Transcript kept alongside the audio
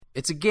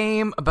It's a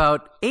game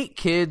about 8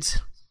 kids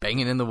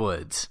banging in the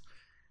woods.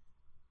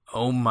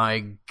 Oh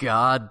my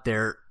god,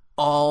 they're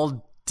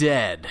all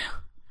dead.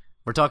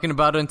 We're talking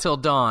about Until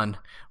Dawn.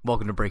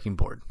 Welcome to Breaking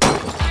Board.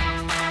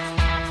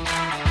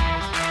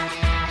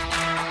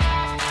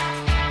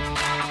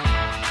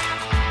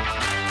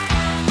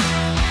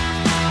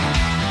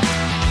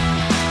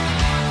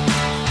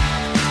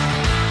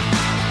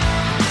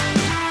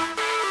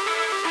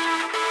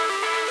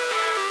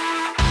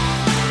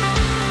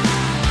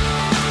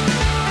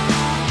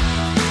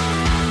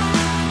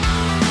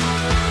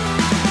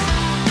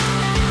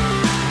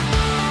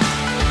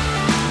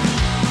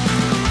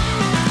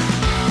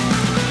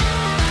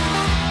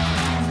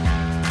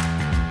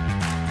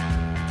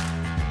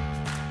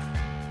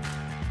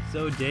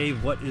 So,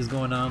 Dave, what is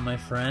going on, my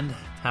friend?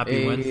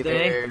 Happy Wednesday,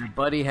 there,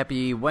 buddy.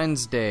 Happy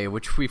Wednesday,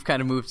 which we've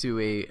kind of moved to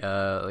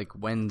a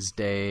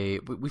Wednesday.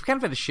 We've kind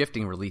of had a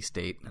shifting release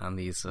date on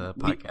these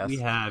podcasts. We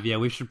have, yeah.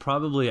 We should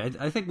probably.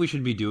 I think we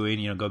should be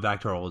doing. Go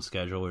back to our old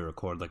schedule. We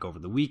record over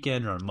the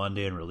weekend or on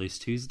Monday and release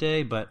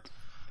Tuesday. But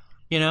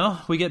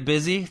we get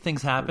busy.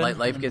 Things happen.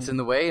 Life gets in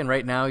the way, and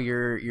right now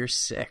you're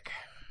sick.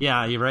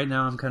 Yeah, right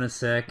now I'm kind of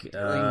sick.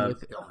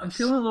 I'm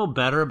feeling a little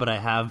better, but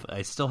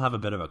I still have a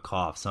bit of a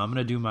cough. So I'm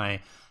gonna do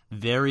my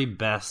very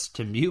best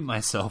to mute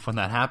myself when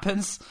that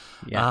happens.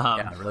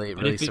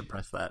 Really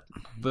suppress that.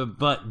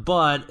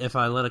 But if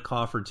I let a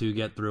cough or two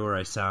get through or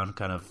I sound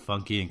kind of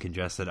funky and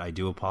congested, I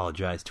do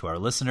apologize to our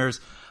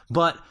listeners.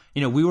 But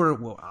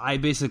I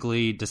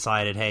basically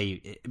decided,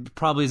 hey, it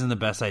probably isn't the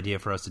best idea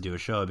for us to do a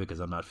show because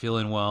I'm not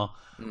feeling well.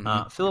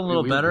 Feeling a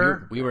little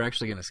better. We were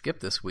actually going to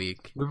skip this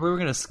week. We were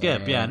going to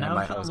skip, yeah. Now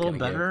I'm feeling a little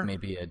better.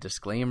 Maybe a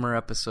disclaimer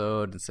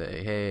episode and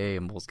say, hey,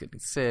 Mole's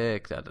getting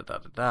sick,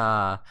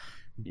 da-da-da-da-da.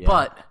 Yeah.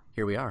 But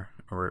here we are.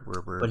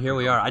 But here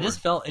we are. I just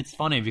felt it's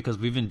funny because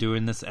we've been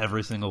doing this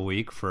every single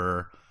week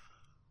for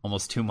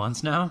almost 2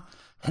 months now.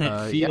 And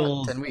it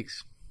feels 10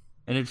 weeks.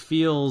 And it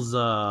feels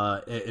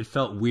it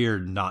felt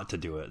weird not to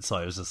do it. So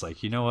I was just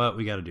like, you know what,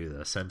 we got to do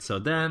this. And so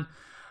then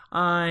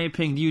I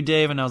pinged you,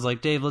 Dave, and I was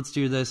like, Dave, let's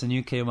do this. And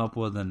you came up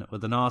with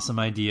an awesome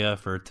idea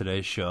for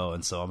today's show.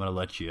 And so I'm gonna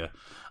let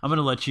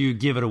you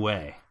give it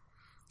away.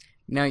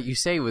 Now, you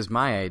say it was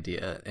my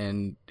idea,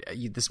 and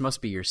this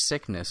must be your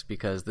sickness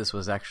because this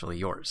was actually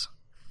yours.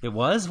 It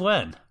was?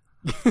 When?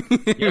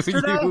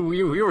 Yesterday?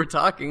 we were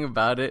talking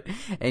about it,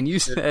 and you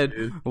said,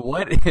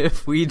 what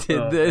if we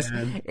did this?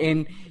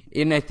 Man.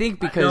 And I think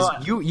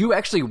because you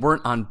actually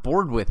weren't on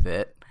board with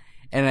it,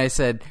 and I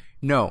said,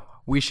 no,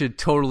 we should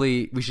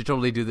totally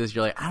do this.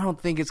 You're like, I don't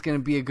think it's going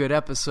to be a good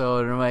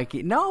episode. And I'm like,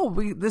 no,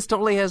 this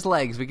totally has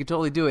legs. We could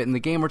totally do it. And the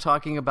game we're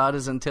talking about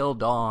is Until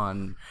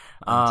Dawn.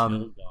 Until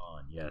Dawn.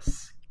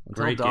 Yes.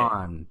 Until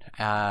Dawn.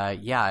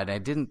 And I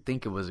didn't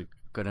think it was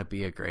going to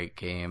be a great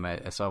game.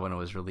 I saw when it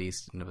was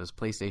released, and it was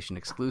PlayStation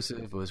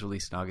exclusive. It was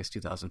released in August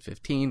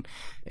 2015.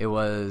 It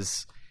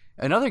was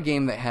another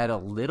game that had a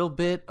little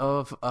bit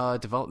of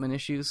development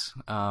issues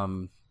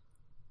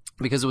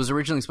because it was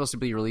originally supposed to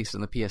be released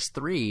on the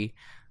PS3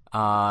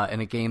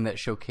 and a game that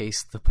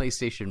showcased the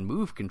PlayStation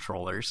Move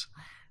controllers.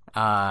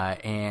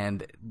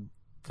 And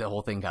the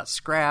whole thing got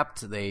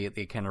scrapped. They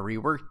kind of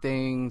reworked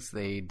things.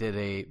 They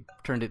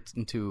turned it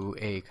into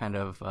a kind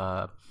of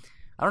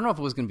I don't know if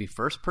it was going to be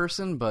first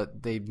person,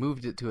 but they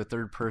moved it to a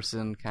third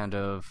person kind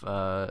of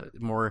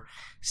more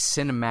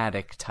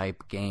cinematic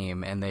type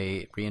game, and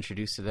they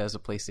reintroduced it as a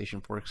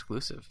PlayStation 4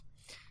 exclusive.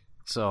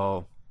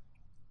 So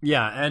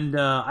yeah, and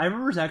I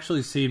remember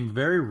actually seeing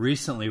very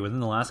recently,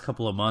 within the last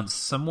couple of months,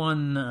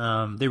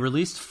 someone they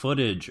released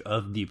footage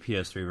of the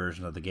PS3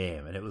 version of the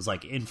game, and it was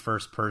like in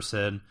first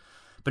person.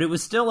 But it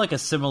was still like a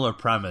similar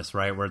premise,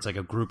 right? Where it's like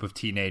a group of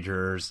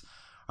teenagers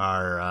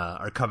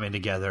are coming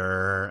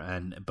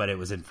together, but it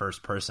was in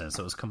first person,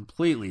 so it was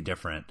completely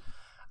different.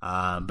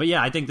 But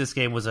yeah, I think this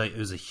game was a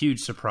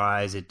huge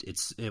surprise.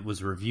 It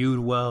was reviewed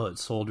well. It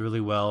sold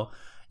really well.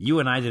 You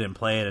and I didn't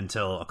play it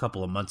until a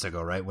couple of months ago,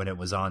 right? When it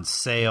was on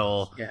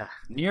sale. Yeah.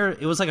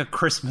 It was like a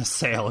Christmas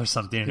sale or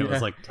something, and it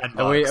was like $10.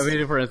 I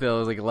waited for it until it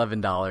was like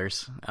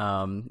 $11.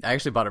 I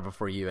actually bought it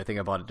before you. I think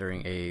I bought it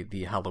during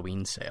the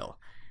Halloween sale.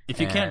 If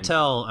you can't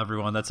tell,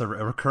 everyone, that's a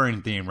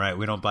recurring theme, right?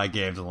 We don't buy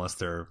games unless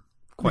they're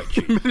quite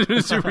cheap.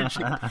 Super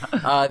cheap.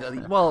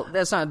 Well,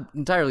 that's not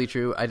entirely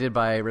true. I did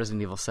buy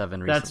Resident Evil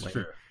 7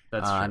 recently.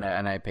 That's true.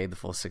 And I paid the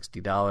full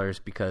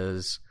 $60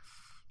 because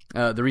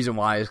the reason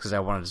why is because I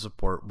wanted to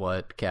support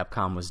what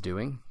Capcom was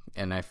doing,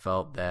 and I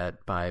felt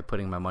that by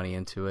putting my money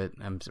into it,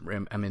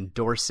 I'm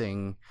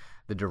endorsing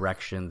the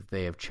direction that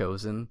they have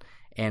chosen.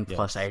 And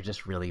plus, I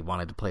just really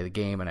wanted to play the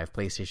game, and I have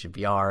PlayStation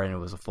VR, and it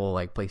was a full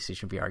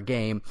PlayStation VR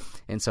game,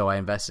 and so I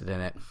invested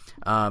in it.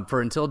 For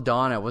Until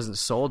Dawn, I wasn't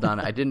sold on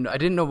it. I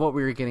didn't know what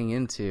we were getting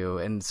into,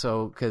 and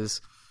so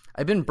because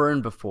I've been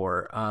burned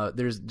before.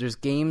 There's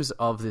games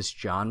of this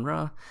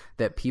genre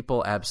that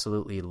people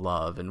absolutely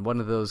love, and one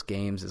of those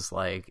games is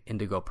like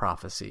Indigo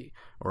Prophecy.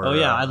 Or,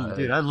 Dude,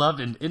 I loved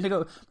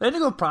Indigo.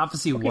 Indigo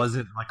Prophecy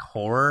wasn't like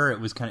horror;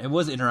 it was it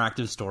was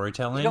interactive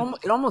storytelling.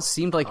 It almost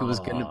seemed like it was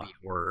going to be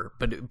horror,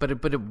 but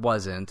it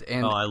wasn't.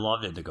 And I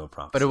loved Indigo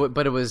Prophecy.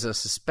 But it was a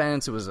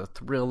suspense. It was a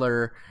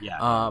thriller.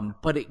 Yeah.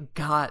 But it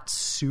got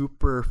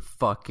super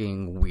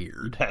fucking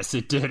weird. Yes,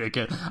 it did.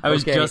 I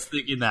was just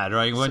thinking that.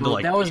 Right,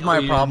 that was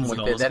my problem with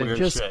it. That it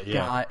just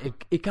got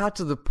it got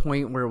to the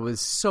point where it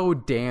was so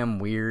damn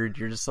weird.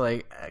 You're just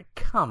like,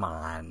 come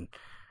on.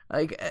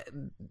 Like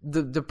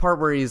the part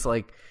where he's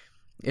like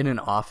in an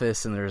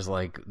office and there's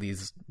like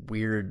these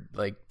weird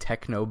like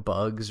techno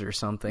bugs or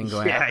something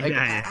going on.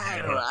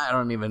 I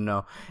don't even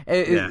know.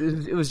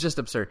 It was just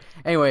absurd.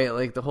 Anyway,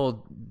 like the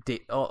whole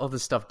all the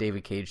stuff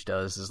David Cage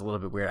does is a little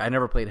bit weird. I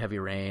never played Heavy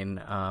Rain.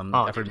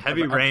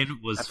 Heavy Rain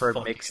was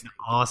fucking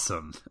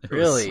awesome. It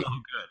really was so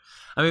good.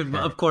 I mean,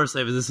 of course,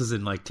 this is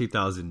in like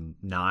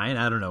 2009.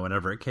 I don't know,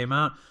 whenever it came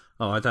out.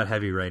 Oh, I thought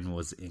Heavy Rain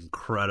was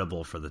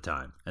incredible for the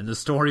time. And the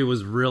story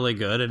was really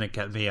good, and it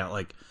kept me at,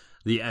 like,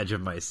 the edge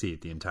of my seat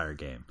the entire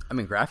game. I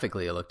mean,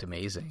 graphically, it looked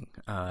amazing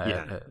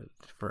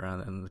for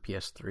on the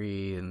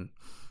PS3.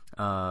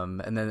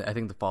 And then I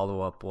think the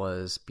follow-up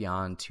was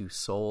Beyond Two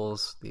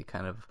Souls, the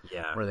kind of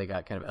where they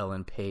got kind of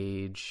Ellen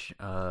Page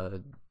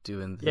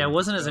doing the... Yeah, I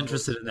wasn't as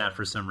interested in that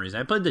for some reason.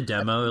 I played the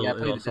demo.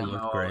 It also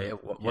looked great.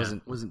 It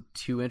wasn't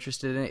too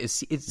interested in it.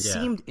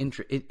 Seemed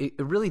it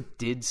really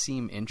did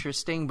seem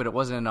interesting, but it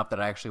wasn't enough that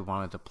I actually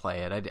wanted to play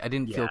it. I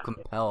didn't feel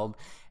compelled,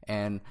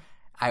 and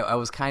I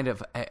was kind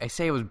of... I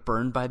say I was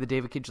burned by the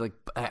David Cage. Like,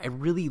 I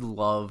really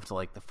loved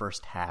like the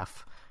first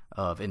half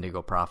of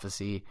Indigo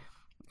Prophecy.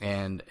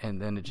 And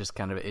then it just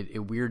kind of it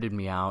weirded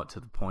me out to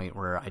the point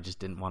where I just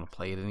didn't want to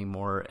play it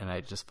anymore, and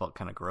I just felt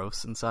kind of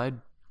gross inside.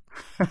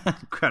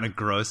 Kind of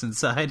gross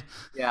inside.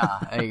 Yeah,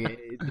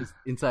 just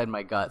inside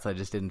my guts, I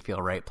just didn't feel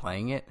right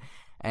playing it,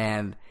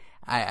 and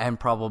I'm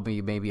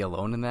probably maybe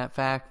alone in that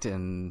fact.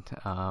 And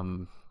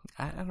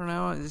I don't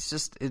know. It's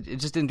just it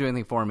just didn't do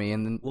anything for me.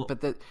 And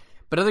then,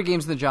 but other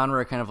games in the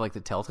genre are kind of like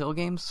the Telltale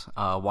games.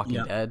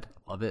 Walking Dead,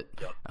 love it.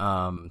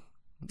 Yep.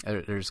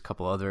 There's a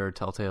couple other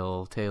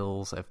Telltale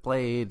tales I've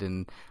played,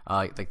 and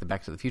like the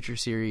Back to the Future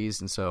series,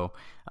 and so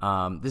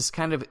this is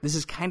kind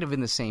of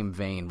in the same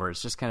vein where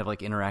it's just kind of like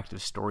interactive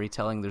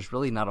storytelling. There's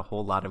really not a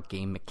whole lot of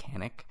game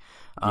mechanic.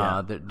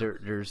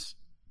 There's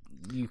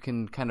you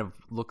can kind of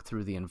look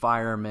through the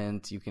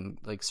environment. You can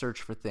like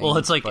search for things. Well,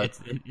 it's like it's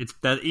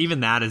that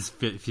even that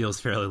feels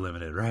fairly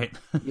limited, right?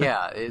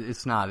 Yeah,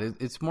 it's not.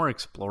 It's more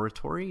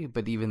exploratory,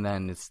 but even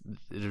then,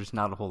 there's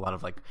not a whole lot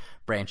of like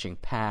branching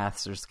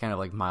paths. There's kind of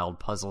like mild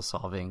puzzle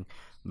solving,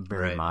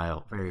 very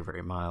mild, very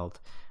very mild.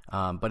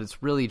 But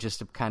it's really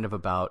just kind of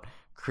about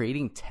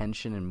creating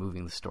tension and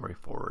moving the story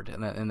forward,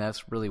 and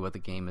that's really what the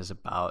game is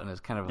about. And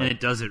it's kind of like, and it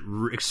does it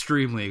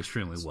extremely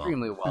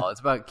well. It's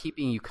about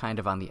keeping you kind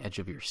of on the edge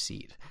of your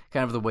seat,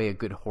 kind of the way a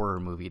good horror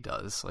movie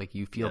does. Like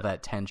you feel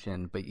that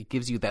tension, but it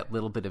gives you that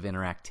little bit of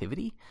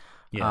interactivity.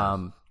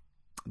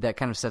 That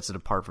kind of sets it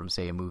apart from,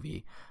 say, a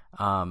movie.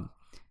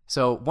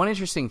 So one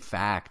interesting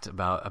fact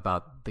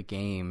about the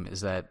game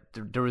is that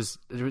there was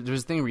a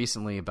thing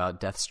recently about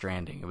Death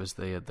Stranding. It was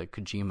the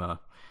Kojima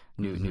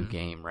new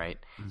game, right?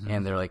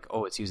 And they're like,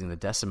 oh, it's using the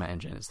Decima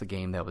engine. It's the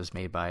game that was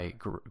made by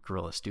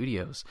Guerrilla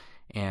Studios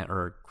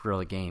or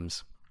Guerrilla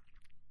Games.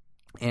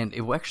 And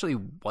it actually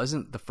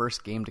wasn't the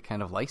first game to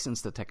kind of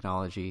license the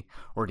technology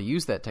or to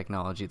use that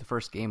technology. The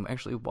first game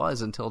actually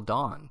was Until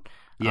Dawn.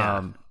 Yeah,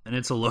 and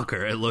it's a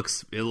looker. It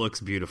looks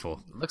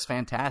beautiful. It looks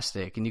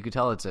fantastic, and you can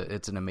tell it's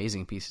an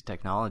amazing piece of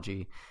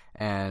technology,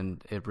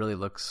 and it really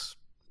looks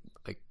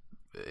like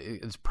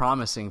it's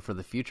promising for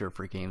the future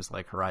for games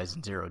like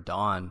Horizon Zero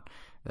Dawn.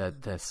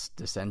 That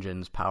this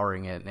engine's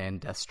powering it,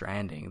 and Death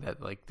Stranding,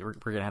 that like we're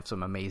gonna have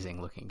some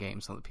amazing looking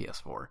games on the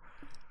PS4.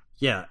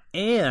 Yeah,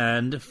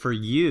 and for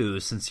you,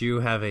 since you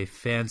have a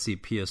fancy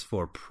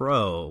PS4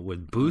 Pro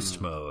with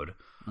boost mode,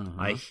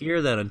 I hear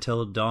that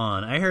Until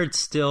Dawn, I heard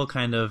still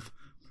kind of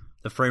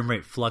the frame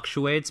rate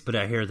fluctuates, but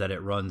I hear that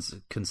it runs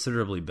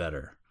considerably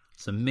better.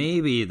 So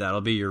maybe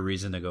that'll be your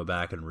reason to go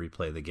back and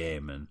replay the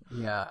game. And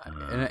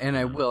and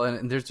I will.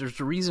 And there's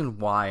a reason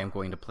why I'm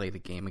going to play the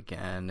game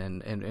again,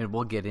 and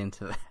we'll get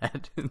into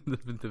that in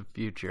the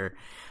future.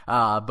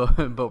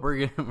 But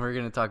we're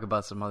gonna talk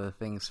about some other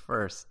things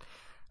first.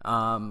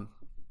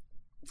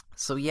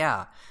 So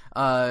yeah,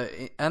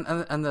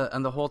 and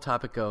the whole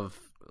topic of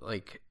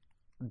like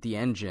the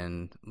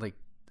engine, like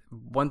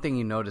one thing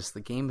you notice, the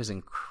game is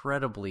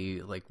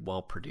incredibly like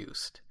well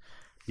produced.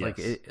 Yes.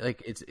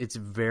 It's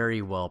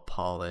very well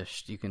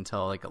polished. You can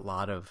tell like a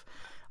lot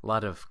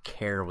of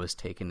care was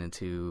taken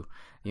into,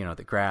 you know,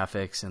 the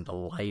graphics and the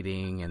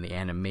lighting and the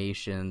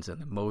animations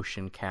and the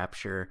motion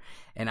capture.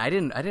 And I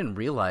didn't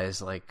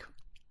realize like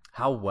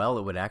how well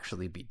it would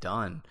actually be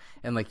done.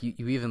 And like you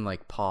even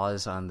like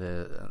pause on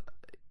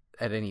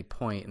at any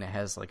point and it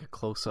has like a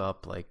close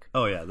up like,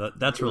 oh yeah,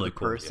 that's really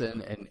cool.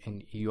 Person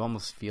and you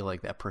almost feel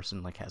like that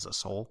person like has a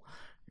soul.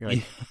 You're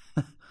like,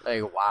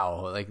 like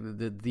wow, like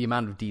the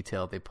amount of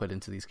detail they put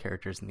into these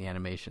characters and the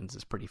animations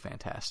is pretty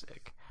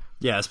fantastic.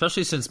 Yeah,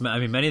 especially since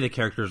many of the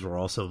characters were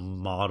also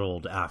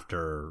modeled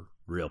after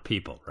real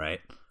people, right?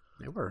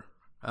 They were,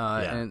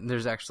 and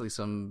there's actually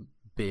some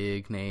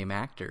big name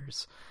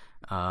actors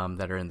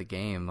that are in the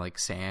game. Like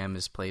Sam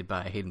is played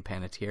by Hayden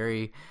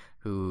Panettiere,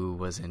 who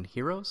was in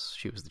Heroes.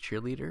 She was the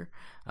cheerleader.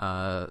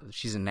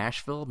 She's in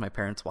Nashville. My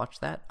parents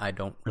watched that. I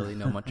don't really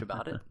know much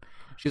about it.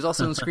 She was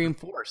also in Scream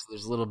 4, so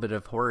there's a little bit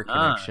of horror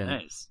connection.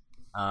 Nice.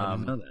 I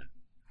didn't know that.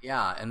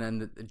 Yeah, and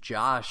then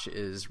Josh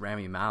is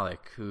Rami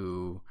Malek,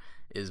 who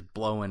is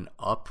blowing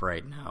up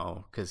right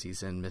now because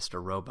he's in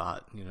Mr.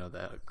 Robot,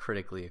 the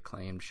critically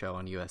acclaimed show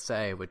on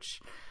USA,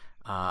 which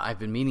I've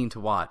been meaning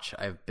to watch.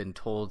 I've been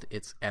told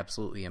it's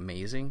absolutely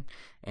amazing,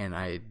 and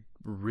I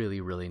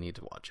really, really need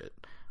to watch it.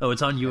 Oh,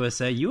 it's on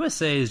USA.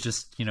 USA is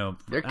just, they're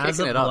as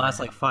kicking of it the up, last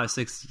man.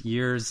 5-6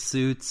 years,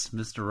 Suits,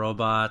 Mr.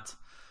 Robot,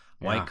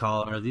 White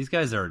Collar. These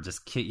guys are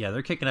just,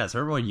 they're kicking ass.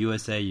 Remember when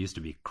USA used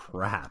to be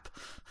crap?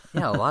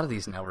 Yeah, a lot of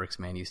these networks,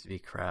 man, used to be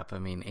crap. I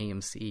mean,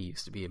 AMC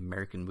used to be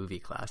American Movie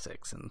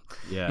Classics, and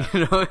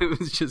it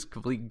was just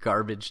complete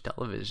garbage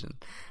television.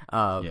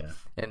 And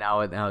now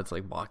it's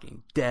like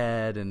Walking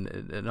Dead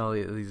and all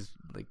these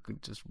like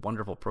just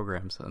wonderful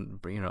programs, and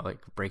like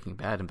Breaking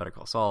Bad and Better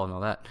Call Saul and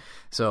all that.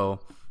 So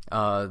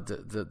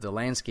the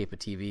landscape of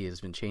TV has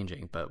been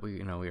changing, but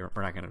we're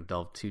not going to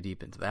delve too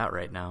deep into that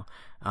right now.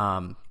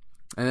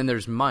 And then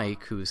there's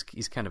Mike,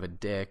 he's kind of a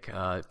dick,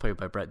 played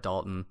by Brett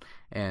Dalton,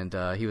 and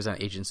he was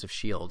on Agents of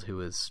S.H.I.E.L.D., he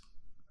was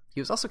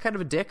also kind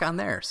of a dick on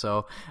there,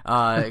 so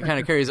it kind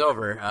of carries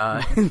over.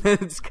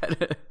 It's kind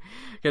of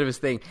his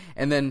thing.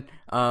 And then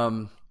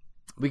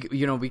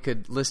we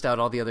could list out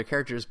all the other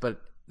characters,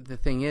 but the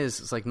thing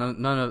is, it's like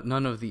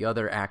none of the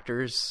other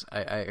actors.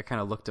 I kind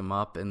of looked them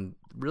up, and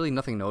really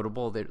nothing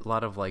notable. There's a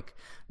lot of like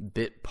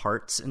bit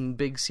parts in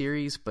big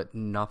series, but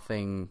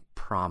nothing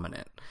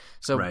prominent.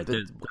 So right,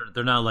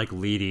 they're not like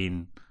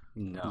leading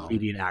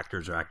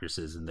actors or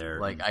actresses in there.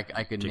 Like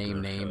I could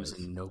name names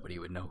and nobody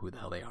would know who the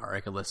hell they are.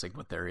 I could list like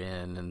what they're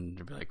in, and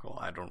they'd be like, "Well,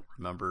 I don't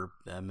remember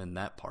them in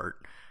that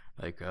part."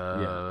 Like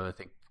I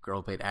think the girl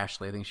who played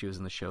Ashley, I think she was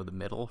in the show The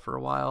Middle for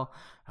a while.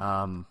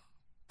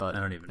 But I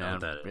don't even know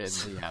what that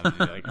is. Yeah,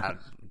 like, I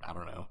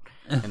don't know.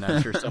 And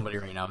I'm sure somebody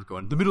right now is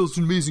going, "The Middle is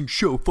an amazing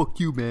show. Fuck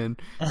you, man."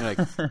 And like,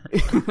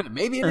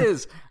 maybe it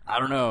is. I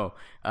don't know.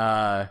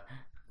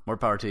 More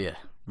power to you.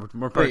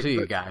 More power to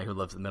you, guy who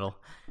loves The Middle.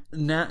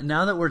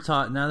 Now that we're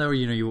talking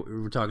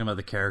about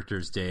the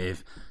characters,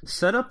 Dave,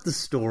 set up the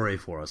story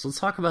for us. Let's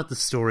talk about the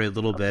story a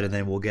little bit, and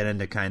then we'll get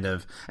into kind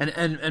of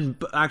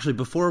and actually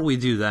before we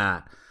do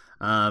that,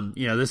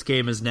 this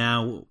game is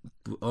now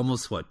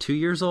almost 2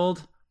 years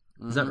old.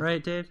 Is that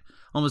right, Dave?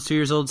 Almost 2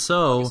 years old.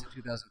 So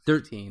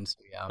 2015. So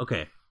yeah.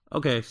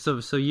 Okay. So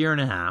year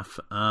and a half.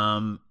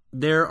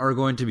 There are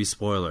going to be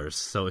spoilers.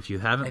 So if you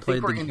haven't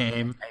played the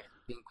game, I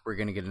think we're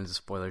going to get into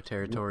spoiler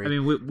territory. I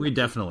mean, we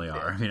definitely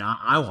are. I mean,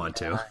 I want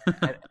to.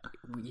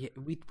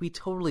 we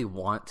totally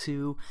want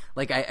to.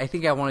 Like, I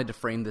think I wanted to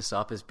frame this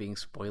up as being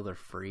spoiler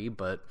free,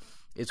 but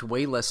it's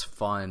way less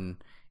fun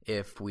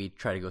if we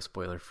try to go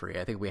spoiler free.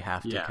 I think we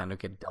have to kind of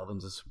delve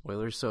into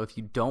spoilers. So if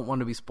you don't want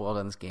to be spoiled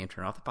on this game,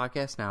 turn off the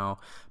podcast now,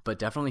 but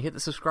definitely hit the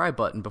subscribe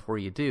button before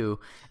you do.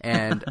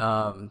 And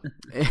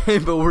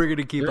but we're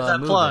gonna keep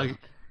on moving. Plug.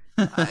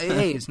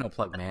 Hey, it's no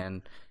plug,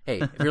 man.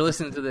 Hey, if you're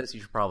listening to this,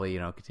 you should probably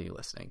continue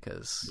listening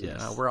because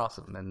we're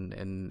awesome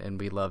and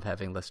we love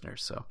having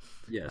listeners. So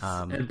yes,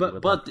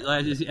 but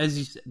as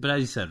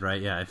you said, right?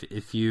 Yeah,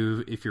 if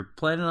you're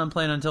planning on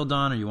playing Until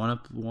Dawn, or you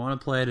want to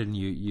play it and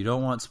you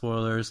don't want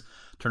spoilers,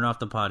 turn off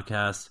the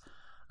podcast.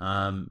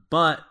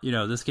 But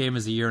this game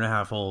is a year and a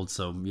half old,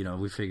 so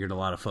we figured a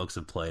lot of folks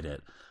have played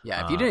it.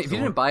 Yeah, if you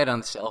didn't buy it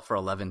on sale for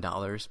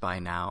 $11 by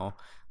now,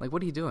 like,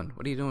 what are you doing?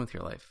 What are you doing with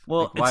your life?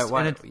 Well, like,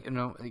 why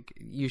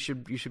you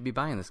should be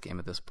buying this game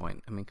at this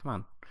point. I mean, come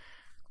on.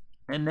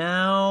 And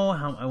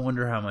now, I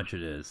wonder how much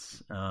it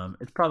is.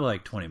 It's probably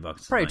like $20.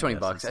 Probably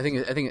 $20. I think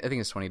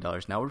it's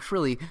 $20 now. Which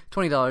really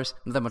 $20,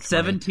 not that much.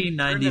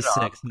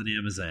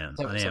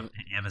 $17.96 on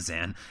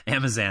Amazon.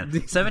 Amazon.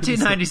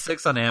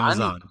 $17.96 on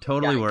Amazon.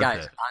 Totally worth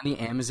it. On the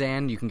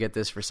Amazon, you can get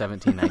this for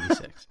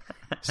 $17.96.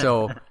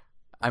 So,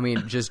 I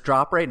mean, just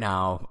drop right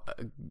now,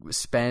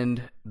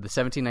 spend the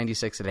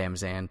 $17.96 at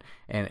Amazon,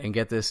 and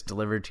get this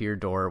delivered to your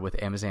door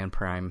with Amazon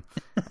Prime.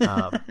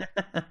 And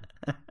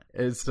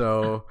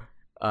so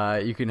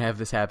you can have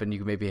this happen. You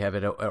can maybe have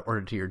it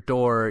ordered to your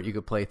door. You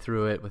could play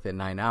through it within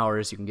 9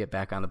 hours. You can get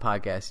back on the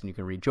podcast, and you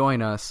can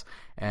rejoin us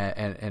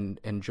and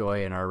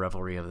enjoy in our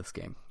revelry of this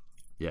game.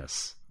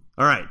 Yes.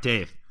 All right,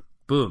 Dave.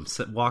 Boom.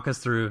 Walk us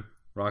through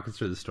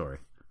the story.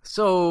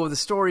 So the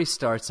story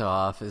starts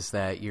off is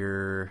that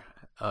you're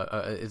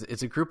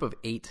it's a group of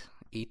eight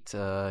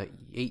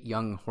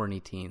young horny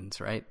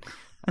teens, right?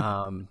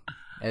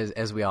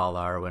 As we all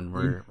are when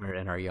we're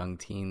in our young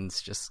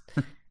teens, just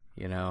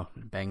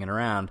banging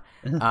around.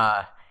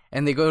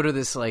 And they go to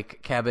this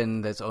like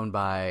cabin that's owned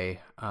by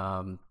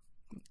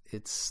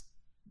it's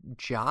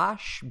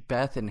Josh,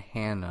 Beth, and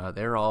Hannah,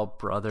 they're all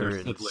brother They're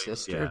and siblings,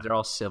 sister. yeah. They're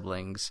all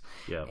siblings.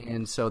 Yeah.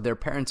 And so their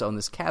parents own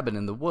this cabin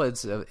in the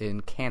woods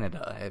in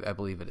Canada, I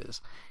believe it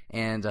is.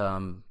 And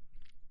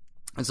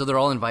so they're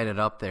all invited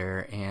up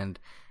there, and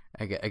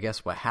I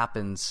guess what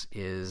happens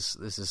is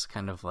this is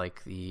kind of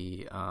like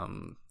the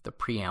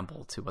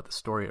preamble to what the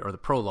story, or the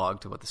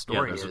prologue to what the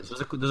story is.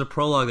 There's a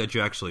prologue that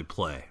you actually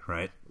play,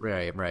 right?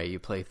 Right. You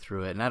play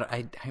through it,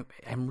 and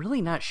I'm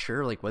really not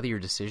sure like whether your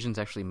decisions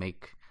actually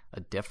make a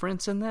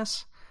difference in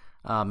this.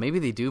 Maybe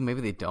they do,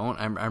 maybe they don't.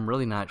 I'm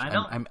really not.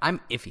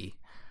 I'm iffy.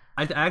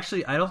 I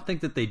don't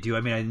think that they do.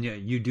 I mean,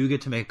 you do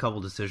get to make a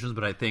couple decisions,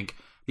 but I think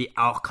the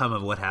outcome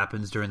of what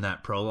happens during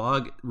that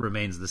prologue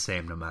remains the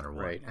same no matter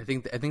what. Right. I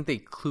think they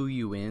clue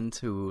you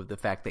into the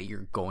fact that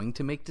you're going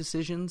to make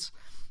decisions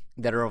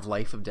that are of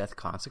life or death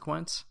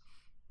consequence,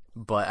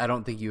 but I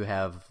don't think you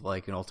have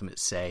like an ultimate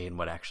say in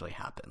what actually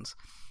happens.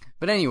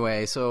 But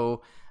anyway,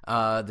 so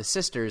the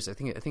sisters, I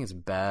think it's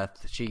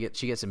Beth. She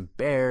gets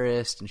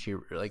embarrassed, and she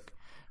like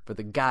for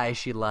the guy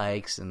she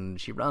likes, and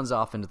she runs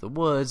off into the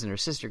woods, and her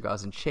sister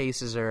goes and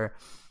chases her,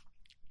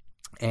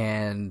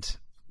 and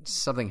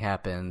something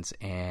happens,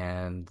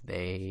 and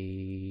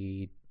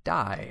they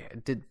die.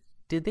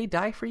 Did they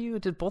die for you?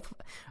 Did both?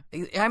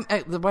 Why I'm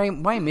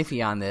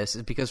iffy on this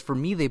is because for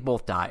me they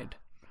both died.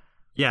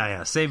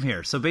 Yeah, same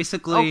here. So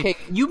basically, okay,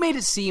 you made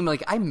it seem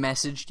like I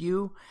messaged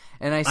you,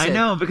 and I said, I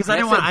know, because I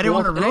didn't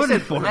want to ruin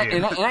it for you.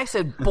 And I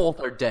said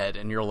both are dead,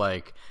 and you're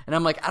like, and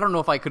I'm like, I don't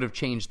know if I could have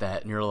changed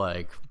that, and you're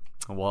like,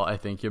 well, I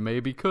think you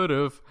maybe could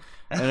have.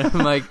 And I'm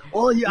like,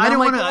 well, I didn't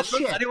want to. Oh,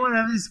 I didn't want to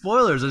have any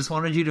spoilers. I just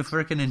wanted you to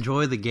freaking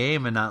enjoy the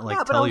game and not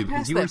like tell you,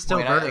 because you were still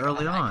very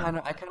early on.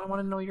 I kind of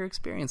want to know your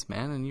experience,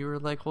 man, and you were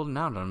like holding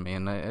out on me,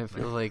 and I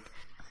feel like.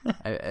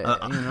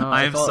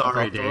 I'm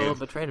sorry, Dave. I felt a little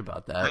betrayed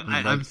about that.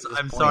 I'm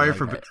sorry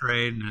for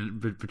betraying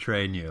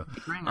you.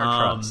 Betraying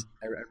our trust.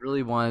 I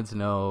really wanted to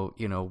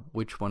know,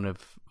 which one of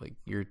like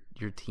your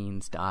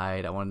teens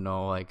died. I want to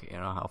know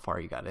how far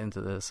you got into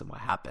this and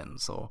what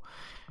happened. So,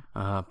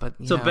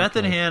 Beth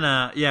and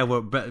Hannah,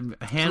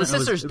 Hannah. So the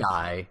sisters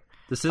die.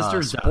 The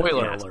sisters.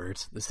 Spoiler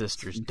alert: the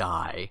sisters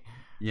die.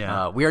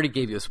 Yeah, we already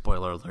gave you a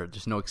spoiler alert.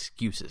 There's no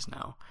excuses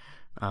now.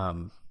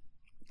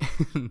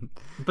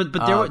 but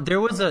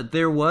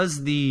there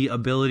was the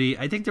ability.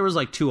 I think there was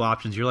like two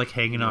options. You're like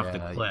hanging off the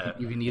cliff.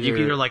 You can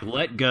either like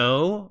let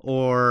go,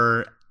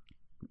 or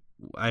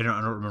I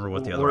don't remember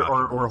what the other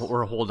option was.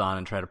 Or hold on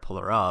and try to pull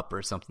her up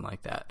or something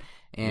like that.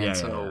 And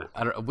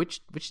I don't.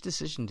 Which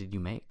decision did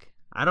you make?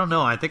 I don't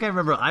know. I think I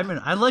remember.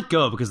 I let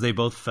go because they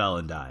both fell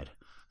and died.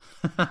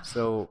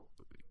 So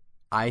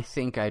I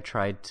think I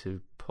tried to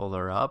pull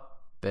her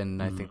up,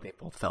 and I think they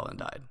both fell and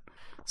died.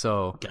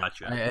 So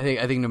gotcha.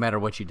 I think no matter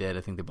what you did,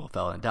 I think they both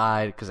fell and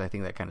died, because I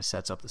think that kind of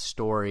sets up the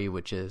story,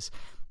 which is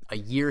a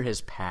year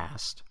has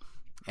passed,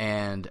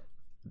 and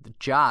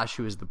Josh,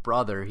 who is the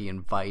brother, he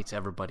invites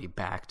everybody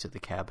back to the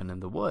cabin in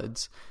the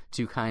woods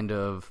to kind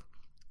of,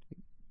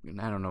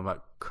 I don't know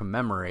about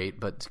commemorate,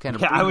 but to kind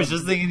of. Yeah, I was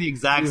just thinking the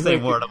exact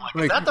same word. I'm like,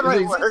 is that the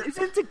right word? Is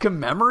it to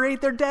commemorate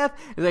their death?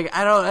 It's like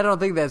I don't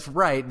think that's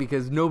right,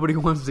 because nobody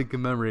wants to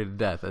commemorate a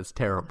death. That's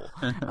terrible.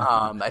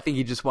 I think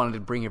he just wanted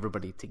to bring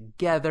everybody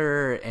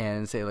together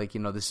and say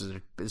this is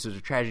a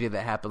tragedy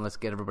that happened. Let's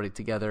get everybody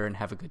together and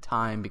have a good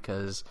time,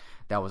 because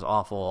that was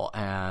awful,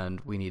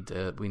 and we need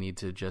to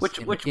just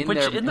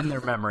in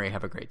their memory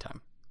have a great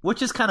time.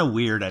 Which is kind of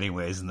weird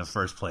anyways in the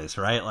first place,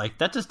 right? Like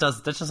that's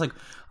just like,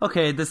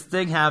 okay, this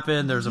thing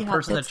happened, there's a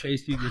person that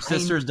chased you, your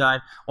sisters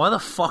died. Why the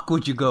fuck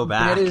would you go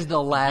back? That is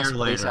the last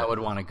place I would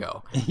want to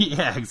go.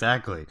 Yeah,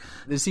 exactly.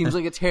 This seems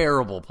like a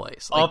terrible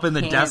place. Up in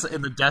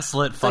the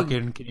desolate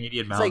fucking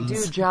Canadian mountains.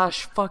 It's like, dude,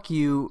 Josh, fuck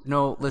you.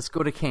 No, let's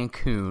go to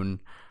Cancun.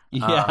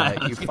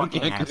 Yeah, you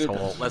fucking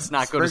asshole. Let's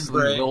not go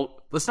to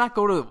let's not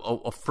go to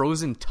a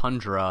frozen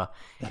tundra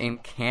in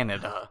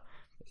Canada.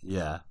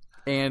 Yeah.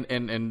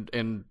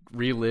 And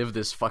relive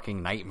this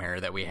fucking nightmare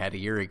that we had a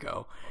year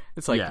ago.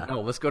 It's like,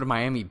 no, let's go to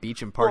Miami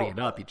Beach and party it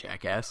up, you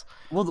jackass.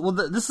 Well,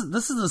 this is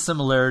the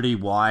similarity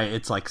why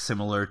it's like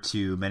similar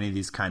to many of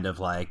these kind of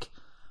like,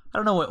 I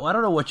don't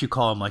know what you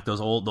call them, like the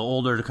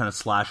older kind of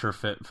slasher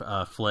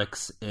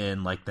flicks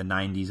in like the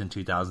 90s and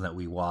 2000s that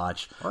we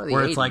watch,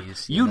 where it's 80s, like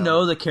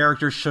know the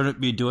characters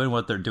shouldn't be doing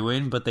what they're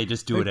doing, but they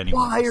just do it anyway.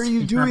 Why are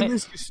you doing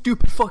this, you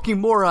stupid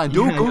fucking moron?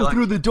 Don't go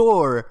through the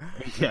door.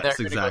 Yes,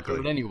 exactly.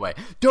 Go do it anyway.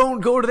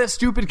 Don't go to that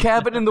stupid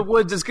cabin in the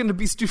woods. It's going to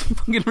be stupid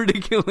fucking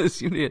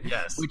ridiculous. You idiot.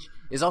 Yes. Which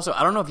is also,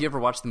 I don't know if you ever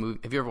watched the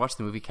movie. Have you ever watched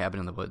the movie Cabin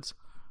in the Woods?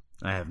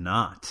 I have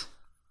not.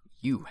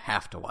 You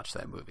have to watch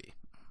that movie.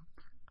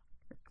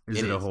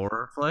 Is it a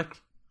horror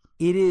flick?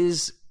 It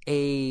is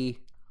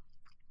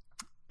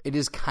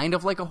kind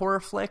of like a horror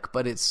flick,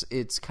 but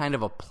it's kind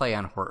of a play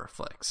on horror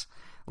flicks.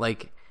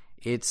 Like,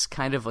 it's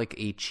kind of like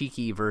a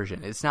cheeky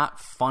version. It's not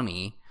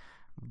funny,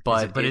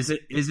 but is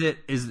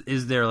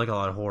there like a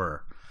lot of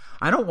horror?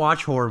 I don't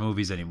watch horror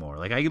movies anymore.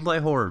 Like, I can play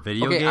horror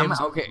video games.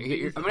 I'm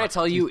going to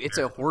tell you, it's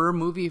a horror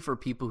movie for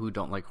people who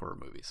don't like horror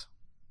movies.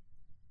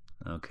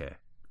 Okay.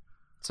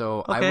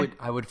 So okay.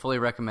 I would fully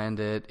recommend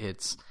it.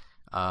 It's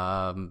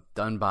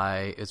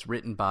It's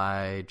written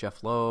by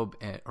Jeff Loeb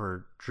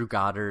or Drew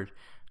Goddard,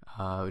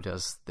 who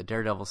does the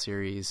Daredevil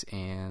series,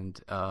 and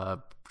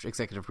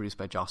executive produced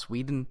by Joss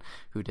Whedon,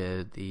 who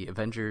did the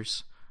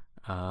Avengers,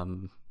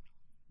 the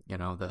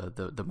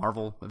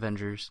Marvel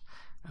Avengers,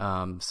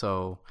 and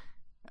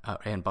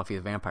Buffy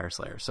the Vampire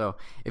Slayer. So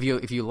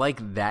if you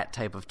like that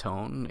type of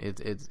tone,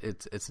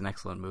 it's an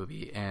excellent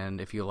movie,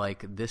 and if you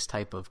like this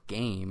type of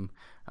game,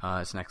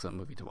 it's an excellent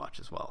movie to watch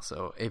as well.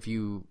 So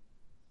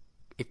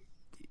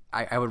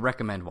I would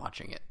recommend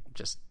watching it.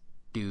 Just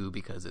do,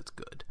 because it's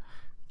good.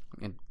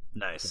 And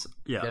nice.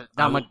 Yeah.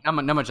 Not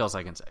much else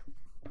I can say.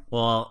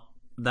 Well,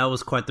 that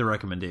was quite the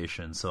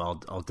recommendation, so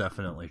I'll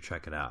definitely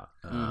check it out.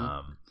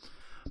 Mm-hmm.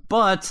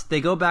 But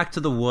they go back to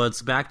the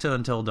woods, back to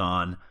Until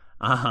Dawn.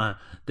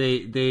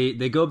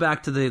 They go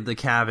back to the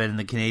cabin in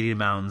the Canadian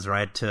mountains,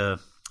 right? To,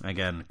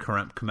 again,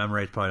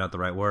 commemorate, probably not the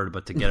right word,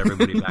 but to get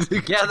everybody back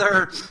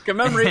together.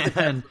 Commemorate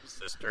the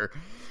sister.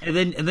 And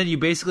then you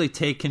basically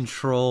take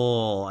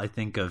control, I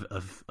think,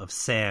 of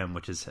Sam,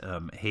 which is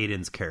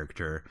Hayden's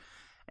character.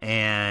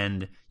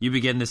 And you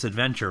begin this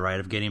adventure, right,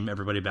 of getting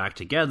everybody back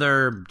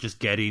together, just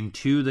getting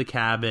to the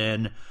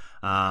cabin.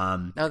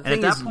 And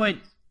at that point,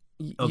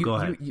 go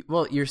ahead.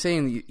 You're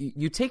saying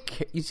you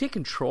take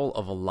control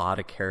of a lot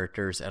of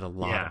characters at a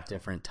lot of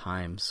different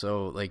times.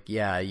 So, like,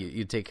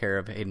 you take care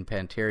of Hayden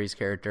Panettiere's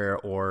character,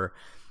 or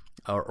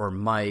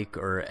Mike,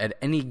 or at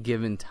any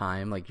given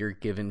time, like, you're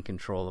given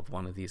control of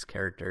one of these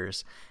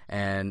characters,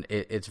 and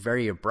it's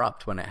very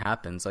abrupt when it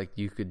happens. Like,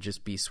 you could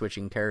just be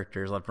switching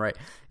characters left and right,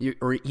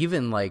 or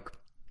even like,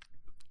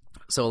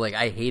 so like,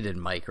 I hated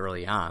Mike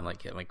early on.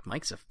 Like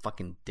Mike's a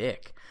fucking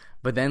dick.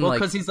 But then,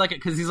 because he's like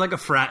a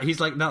frat. He's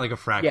like, not like a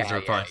frat, because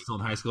they're probably still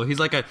in high school. He's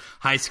like a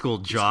high school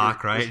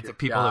jock, right? The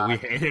people that we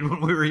hated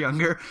when we were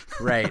younger,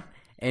 right?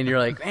 And you're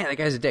like, man, that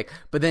guy's a dick.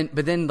 But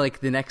then,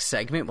 like, the next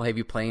segment will have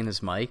you playing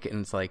as Mike,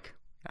 and it's like,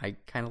 I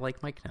kind of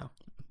like Mike now.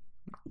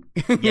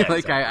 Yeah,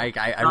 like,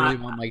 exactly. I really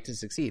want Mike to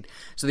succeed.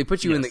 So they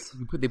put you in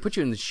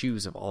the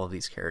shoes of all of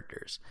these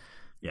characters.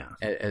 Yeah,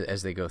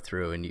 as they go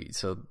through, and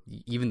so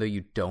even though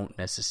you don't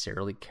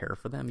necessarily care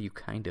for them, you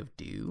kind of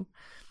do.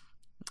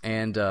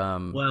 And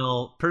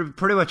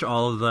pretty much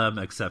all of them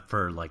except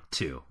for like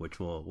two, which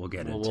we'll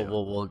get into.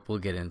 We'll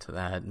get into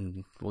that,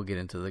 and we'll get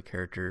into the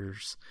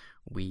characters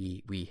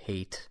we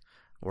hate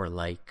or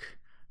like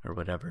or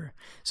whatever.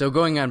 So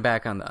going on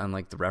back on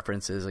like the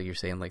references, like you're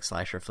saying, like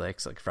slasher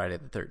flicks, like Friday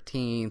the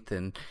 13th,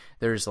 and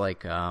there's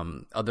like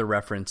other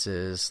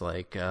references,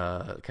 like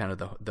kind of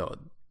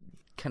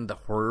the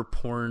horror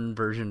porn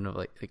version of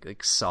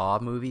like Saw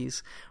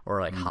movies,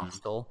 or like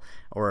Hostel,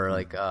 or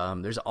like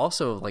there's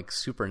also like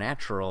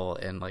supernatural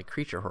and like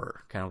creature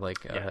horror, kind of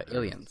like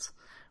Aliens,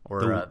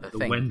 or the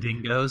thing.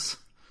 Wendigos.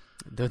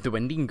 The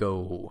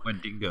Wendigo.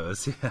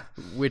 Wendigos, yeah.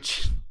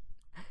 Which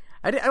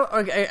I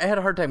had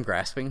a hard time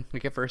grasping,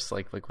 like, at first,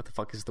 like what the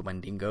fuck is the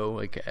Wendigo?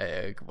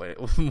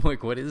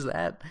 What is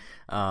that?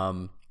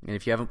 And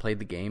if you haven't played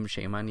the game,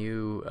 shame on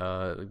you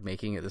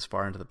making it this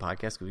far into the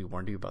podcast, because we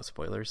warned you about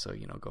spoilers, so,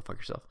 go fuck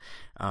yourself.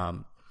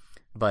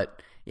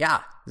 But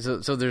yeah,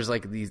 so there's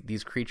like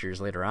these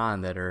creatures later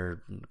on that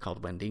are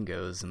called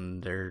Wendigos,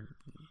 and they're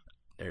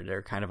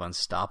kind of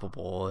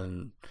unstoppable,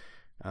 and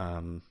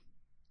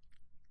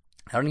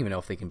I don't even know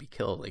if they can be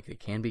killed. Like, they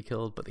can be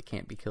killed, but they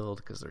can't be killed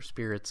because they're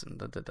spirits,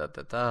 and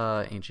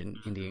ancient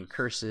Indian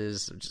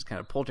curses, which is kind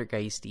of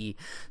poltergeisty.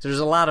 So there's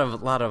a lot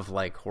of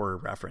like horror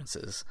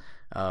references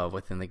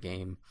within the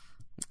game,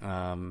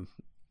 and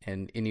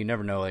you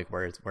never know like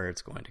where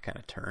it's going to kind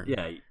of turn.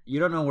 Yeah, you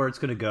don't know where it's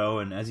going to go,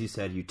 and as you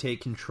said, you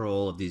take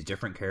control of these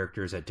different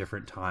characters at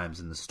different times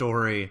in the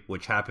story,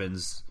 which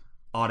happens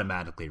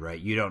automatically, right?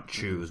 You don't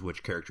choose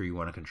which character you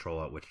want to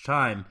control at which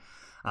time.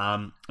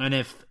 And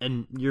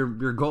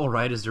your goal,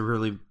 right, is to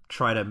really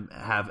try to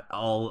have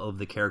all of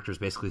the characters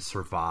basically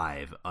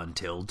survive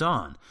until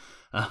dawn.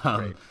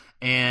 Right.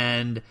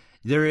 And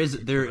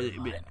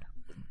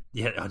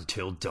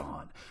until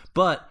dawn.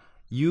 But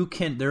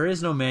there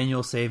is no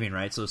manual saving,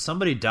 right? So if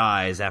somebody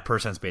dies, that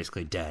person's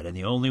basically dead, and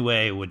the only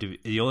way to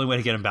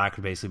get them back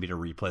would basically be to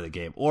replay the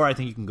game, or I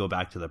think you can go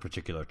back to the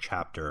particular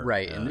chapter.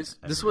 Right, and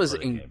this was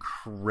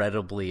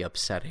incredibly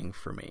upsetting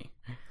for me.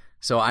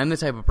 So I'm the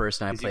type of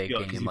person, I play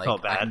a game like,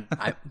 felt bad?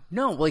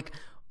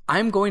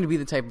 I'm going to be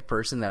the type of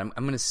person that I'm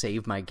going to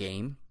save my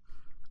game,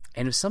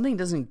 and if something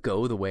doesn't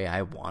go the way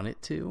I want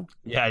it to,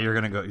 you're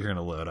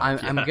gonna load up.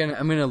 I'm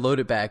gonna load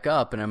it back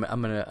up, and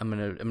I'm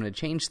gonna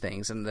change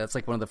things, and that's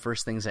like one of the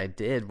first things I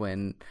did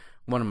when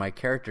one of my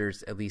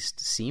characters at least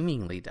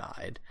seemingly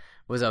died,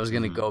 was I was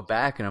gonna go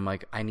back, and I'm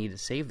like, I need to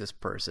save this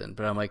person,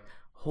 but I'm like,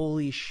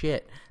 holy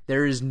shit,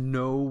 there is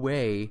no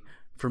way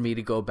for me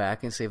to go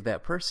back and save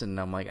that person. And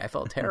I'm like, I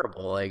felt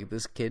terrible. Like,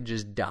 this kid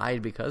just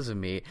died because of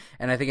me.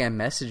 And I think I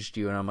messaged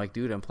you, and I'm like,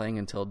 dude, I'm playing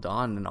Until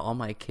Dawn, and all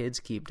my kids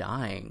keep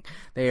dying.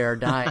 They are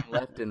dying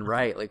left and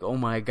right. Like, oh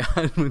my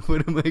God,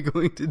 what am I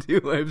going to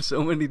do? I have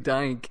so many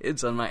dying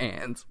kids on my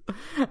hands.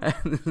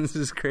 This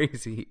is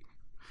crazy.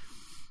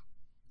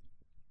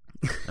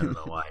 I don't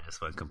know why I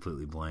just went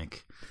completely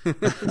blank.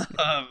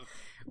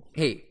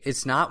 Hey,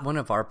 it's not one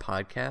of our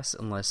podcasts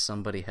unless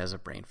somebody has a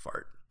brain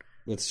fart.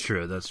 That's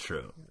true. That's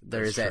true.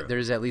 There's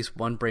at least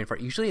one brain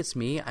fart. Usually it's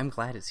me. I'm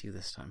glad it's you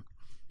this time.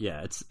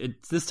 Yeah, it's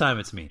this time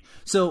it's me.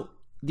 So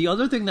the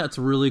other thing that's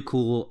really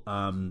cool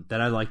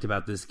that I liked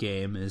about this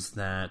game is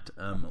that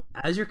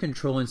as you're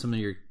controlling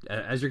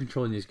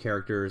these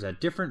characters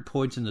at different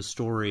points in the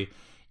story,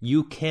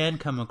 you can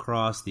come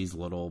across these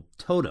little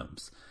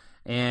totems,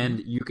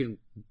 and you can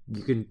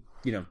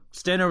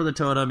stand over the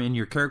totem, and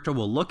your character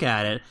will look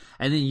at it,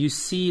 and then you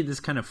see this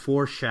kind of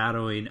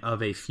foreshadowing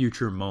of a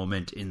future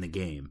moment in the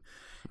game.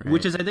 Right.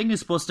 Which I think is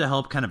supposed to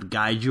help kind of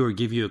guide you or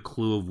give you a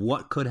clue of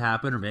what could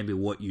happen or maybe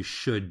what you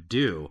should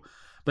do.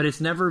 But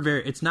it's never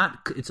it's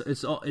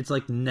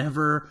like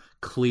never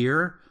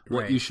clear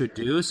what you should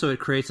do. So it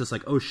creates this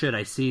like, oh shit,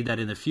 I see that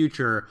in the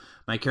future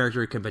my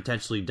character can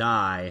potentially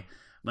die.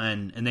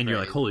 And then you're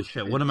like, holy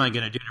shit, what am I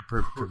going to do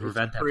to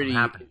prevent that from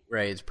happening?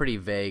 Right, it's pretty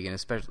vague, and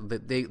especially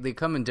they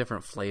come in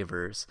different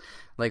flavors.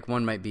 Like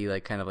one might be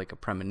like kind of like a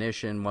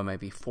premonition, one might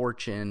be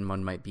fortune,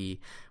 one might be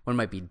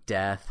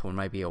death, one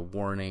might be a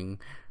warning,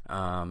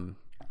 and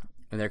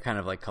they're kind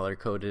of like color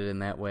coded in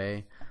that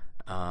way.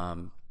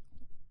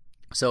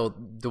 So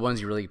the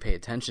ones you really pay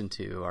attention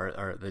to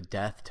are the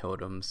death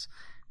totems,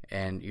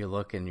 and you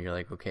look and you're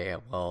like, okay,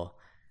 well,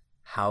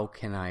 how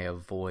can I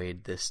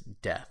avoid this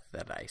death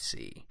that I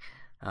see?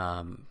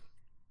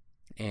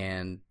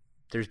 And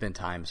there's been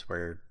times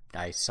where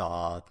I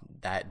saw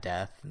that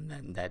death and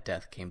then that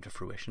death came to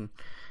fruition,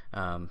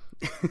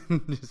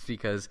 just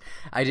because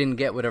I didn't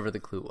get whatever the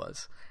clue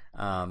was.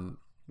 I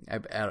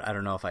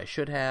don't know if I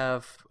should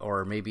have,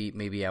 or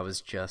maybe I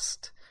was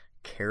just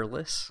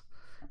careless.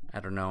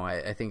 I don't know.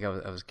 I think I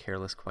was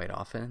careless quite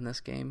often in this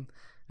game.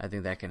 I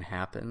think that can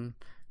happen.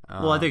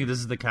 Well, I think this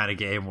is the kind of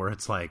game where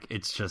it's like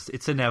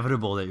it's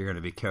inevitable that you're going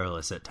to be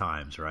careless at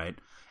times, right?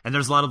 And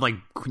there's a lot of like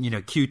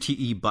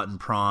QTE button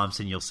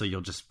prompts, and you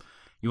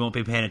won't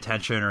be paying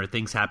attention, or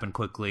things happen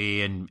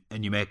quickly, and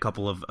you make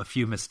a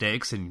few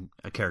mistakes, and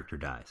a character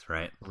dies,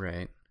 right?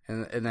 Right,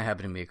 and that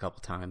happened to me a couple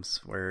times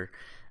where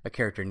a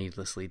character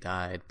needlessly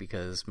died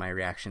because my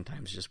reaction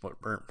times just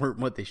weren't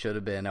what they should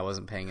have been. I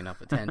wasn't paying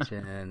enough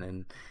attention,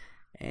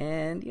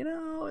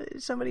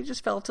 and somebody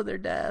just fell to their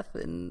death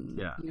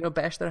and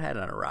bashed their head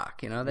on a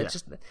rock.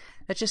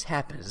 That just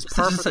happens. It's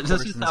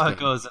that's just how it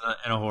goes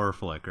in a horror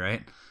flick,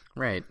 right?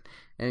 Right,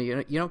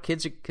 and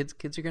kids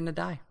are gonna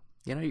die.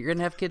 You're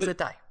gonna have kids that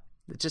die.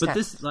 It just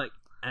happens. This, like,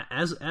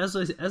 as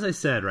I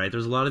said, right?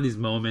 There's a lot of these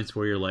moments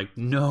where you're like,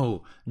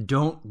 no,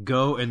 don't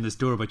go in this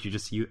door, but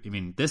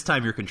this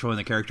time you're controlling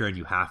the character and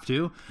you have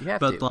to.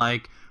 But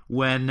like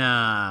when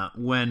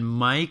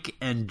Mike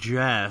and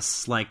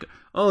Jess like,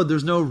 oh,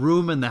 there's no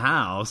room in the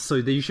house, so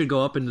you should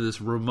go up into this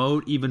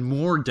remote, even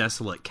more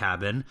desolate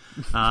cabin,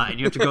 and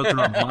you have to go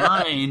through a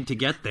mine to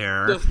get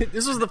there.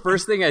 This was the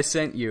first thing I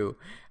sent you.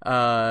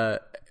 I'm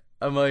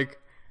like,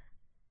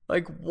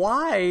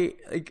 why?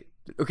 Like,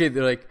 okay,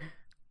 they're like,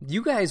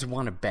 you guys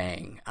want to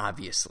bang,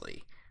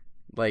 obviously,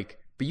 like,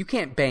 but you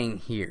can't bang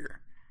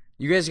here.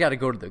 You guys got to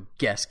go to the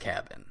guest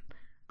cabin.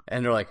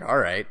 And they're like, all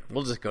right,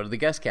 we'll just go to the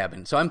guest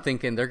cabin. So I'm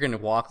thinking they're going to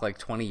walk like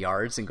 20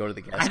 yards and go to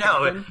the guest cabin.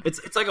 I know.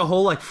 It's like a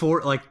whole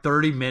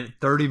 30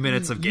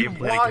 minutes of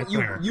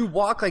gameplay. You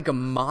walk like a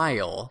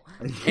mile.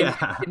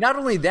 Yeah. And not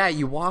only that,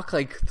 you walk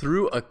like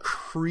through a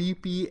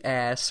creepy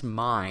ass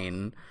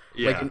mine,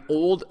 like an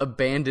old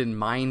abandoned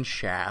mine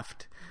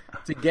shaft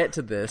to get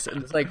to this.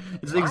 And it's like,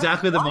 it's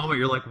exactly the moment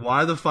you're like,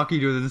 why the fuck are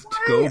you doing this?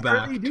 Go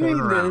back, turn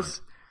around.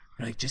 This?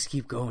 Like, just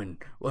keep going.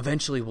 Well,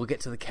 eventually we'll get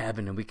to the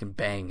cabin and we can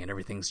bang and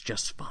everything's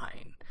just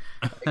fine.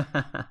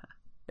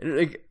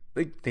 Like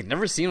they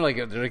never seemed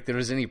like there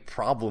was any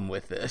problem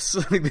with this.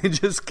 Like, they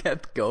just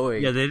kept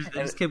going. Yeah, they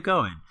just kept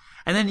going.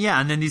 And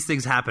then these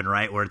things happen,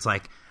 right? Where it's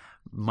like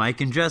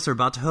Mike and Jess are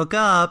about to hook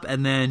up,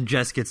 and then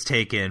Jess gets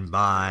taken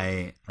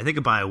by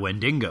a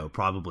Wendigo,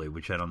 probably,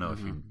 which I don't know if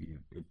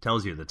it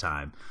tells you at the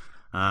time.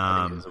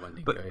 I think it was a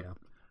Wendigo, yeah.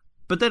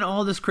 But then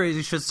all this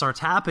crazy shit starts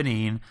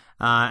happening,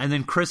 and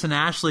then Chris and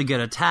Ashley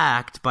get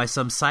attacked by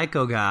some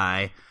psycho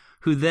guy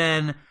who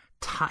then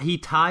he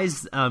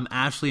ties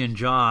Ashley and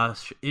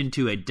Josh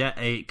into a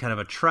kind of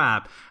a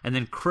trap, and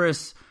then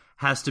Chris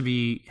has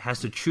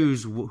to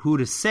choose who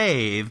to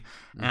save,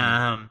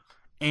 and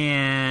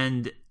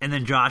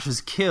then Josh is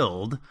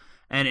killed.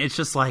 And it's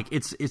just like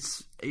it's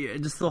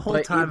just the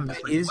whole time.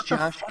 Like, is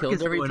Josh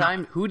killed every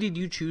time? Who did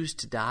you choose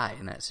to die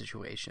in that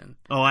situation?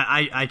 Oh,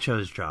 I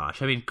chose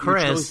Josh. I mean,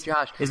 Chris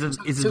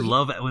is in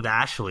love with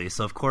Ashley,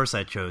 so of course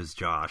I chose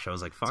Josh. I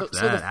was like, fuck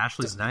that.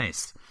 Ashley's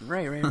nice.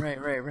 Right.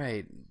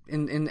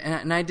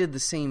 And I did the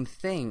same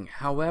thing.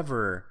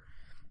 However,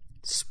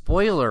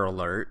 spoiler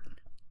alert: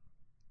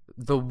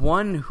 the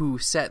one who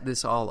set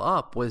this all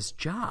up was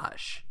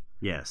Josh.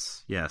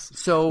 Yes.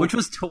 So, which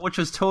was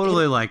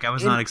totally like, I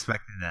was not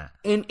expecting that.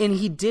 And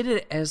he did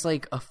it as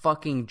like a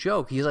fucking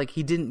joke. He's like,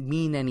 he didn't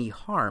mean any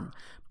harm.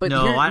 But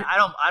no,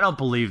 I don't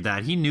believe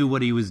that. He knew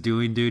what he was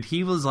doing, dude.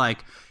 He was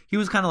like, he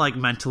was kind of like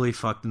mentally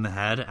fucked in the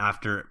head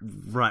after,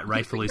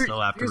 rightfully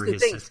so, after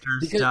his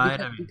sisters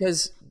died.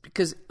 Because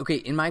okay,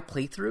 in my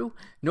playthrough,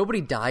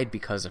 nobody died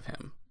because of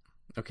him.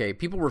 Okay,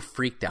 people were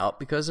freaked out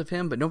because of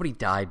him, but nobody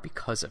died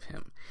because of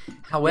him.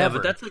 However,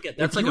 but that's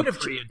like a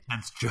pretty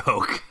intense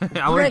joke.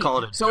 I wouldn't call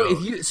it a joke.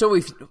 It's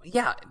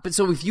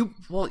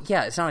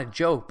not a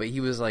joke, but he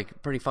was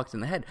like pretty fucked in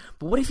the head.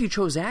 But what if you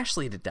chose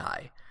Ashley to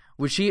die?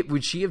 Would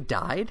she have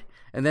died?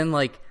 And then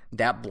like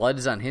that blood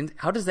is on him.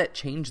 How does that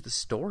change the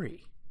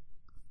story?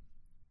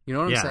 You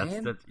know what I'm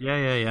saying?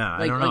 Yeah.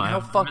 Like, I don't know. How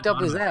fucked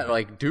up is that?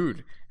 Like,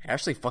 dude,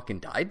 Ashley fucking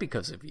died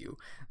because of you.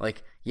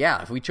 Like,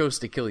 yeah, if we chose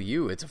to kill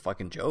you, it's a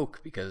fucking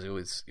joke because it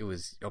was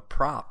a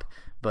prop.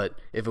 But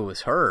if it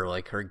was her,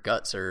 like her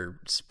guts are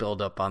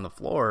spilled up on the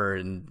floor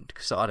and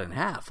sawed in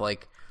half.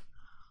 Like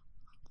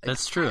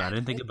that's true. I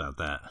didn't think about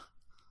that.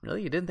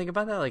 Really, you didn't think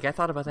about that? Like, I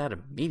thought about that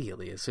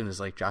immediately as soon as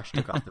like Josh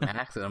took off the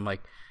mask, and I'm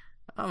like,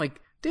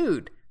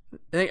 dude.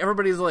 And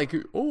everybody's like,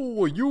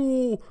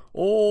 you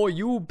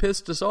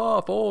pissed us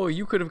off. Oh,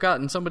 you could have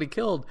gotten somebody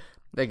killed.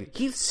 Like,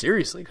 he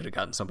seriously could have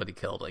gotten somebody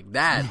killed. Like,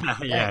 that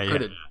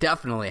could have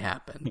definitely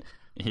happened.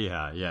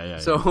 Yeah.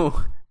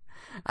 So,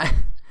 I'm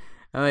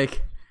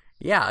like,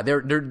 yeah,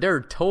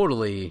 they're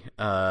totally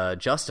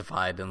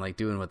justified in, like,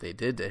 doing what they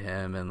did to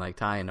him and, like,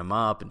 tying him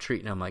up and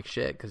treating him like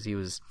shit because he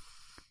was...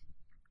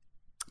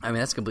 I mean,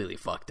 that's completely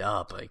fucked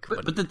up. Like,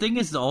 but the thing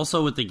is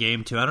also with the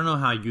game, too, I don't know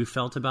how you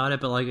felt about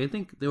it, but, like, I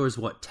think there was,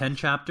 10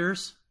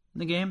 chapters in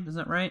the game? Is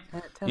that right?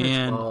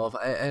 10 or 12.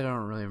 I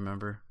don't really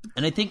remember.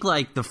 And I think,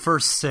 like, the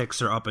first 6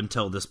 are up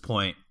until this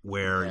point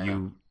where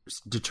you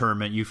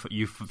determine, you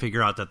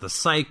figure out that the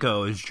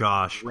Psycho is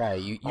Josh. Right.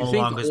 You all think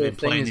along the has whole been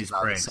thing playing is these about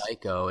the pranks.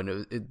 Psycho,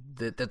 and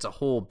that's a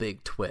whole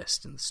big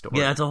twist in the story.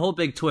 Yeah, it's a whole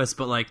big twist,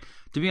 but, like,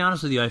 to be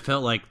honest with you, I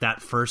felt like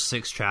that first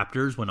 6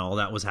 chapters when all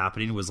that was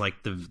happening was,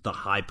 like, the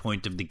high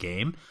point of the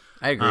game.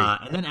 I agree.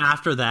 And then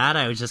after that,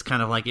 I was just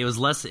kind of like, it was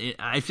less...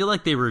 I feel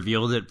like they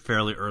revealed it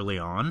fairly early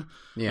on.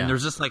 Yeah. And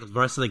there's just like the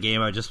rest of the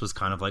game, I just was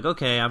kind of like,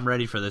 okay, I'm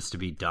ready for this to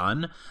be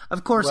done.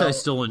 Of course, I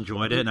still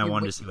enjoyed it, and I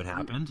wanted to see what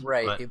happened.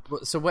 Right.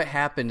 So what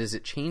happened is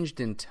it changed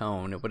in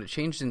tone. What it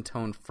changed in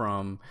tone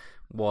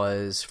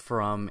was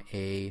from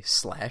a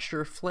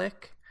slasher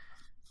flick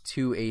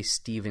to a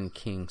Stephen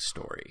King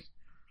story.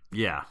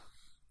 Yeah.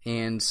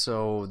 And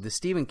so the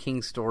Stephen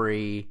King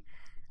story,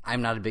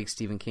 I'm not a big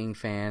Stephen King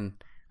fan.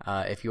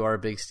 If you are a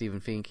big Stephen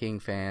King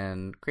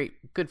fan,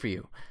 great, good for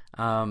you.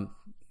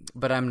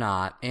 But I'm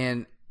not,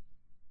 and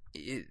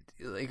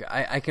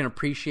I can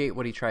appreciate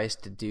what he tries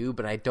to do,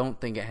 but I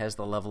don't think it has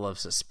the level of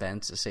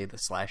suspense as say the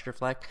slasher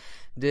flick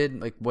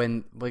did. Like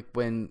when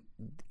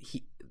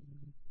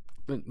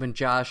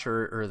Josh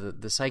or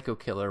the psycho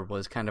killer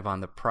was kind of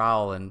on the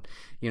prowl, and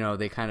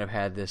they kind of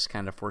had this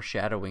kind of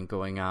foreshadowing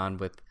going on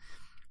with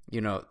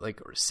like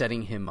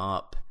setting him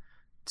up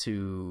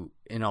to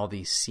in all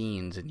these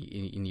scenes, and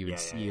you would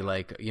see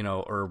like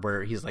or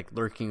where he's like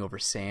lurking over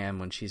Sam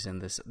when she's in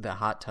the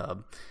hot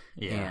tub,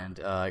 and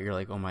you're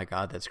like, oh my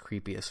god, that's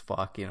creepy as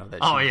fuck.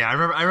 I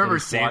remember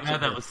seeing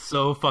that. That was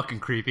so fucking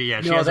creepy.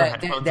 Yeah, she has her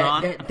headphones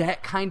on.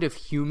 That kind of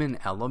human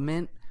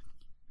element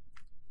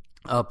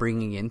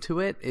bringing into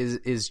it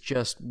is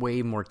just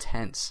way more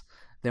tense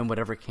than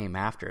whatever came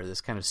after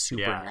this kind of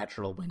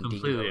supernatural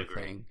Wendigo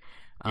thing.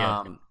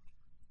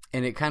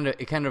 And it kind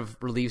of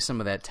relieves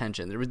some of that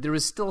tension. There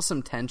was still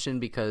some tension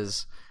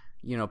because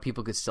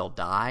people could still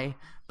die,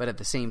 but at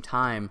the same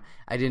time,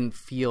 I didn't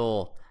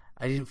feel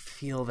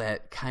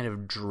that kind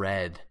of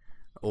dread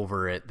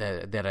over it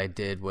that I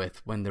did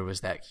with when there was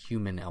that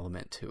human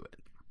element to it.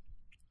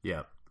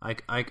 Yeah,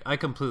 I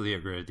completely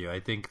agree with you. I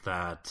think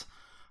that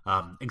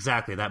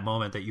exactly that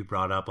moment that you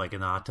brought up, like in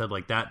the hot tub,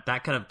 like that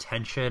kind of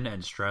tension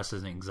and stress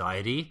and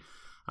anxiety.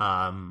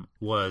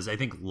 Was I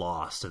think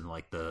lost in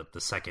like the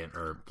second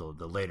or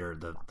the later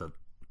the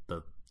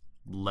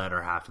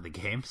latter half of the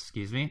game.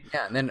 Excuse me.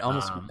 Yeah, and then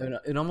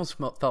it almost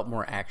felt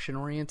more action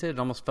oriented. It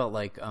almost felt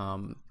like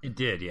it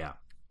did. Yeah,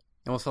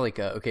 it almost felt like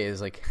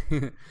it's like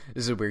this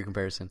is a weird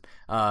comparison.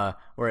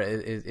 Where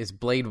it's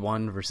Blade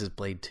 1 versus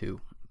Blade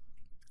 2.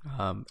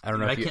 I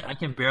don't know. I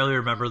can barely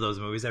remember those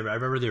movies. I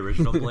remember the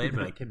original Blade,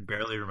 but I can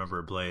barely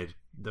remember Blade.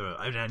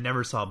 I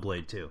never saw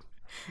Blade 2.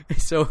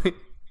 So.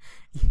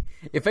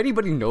 If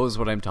anybody knows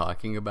what I'm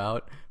talking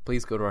about,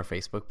 please go to our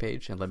Facebook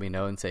page and let me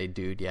know and say,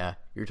 dude, yeah,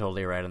 you're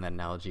totally right on that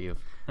analogy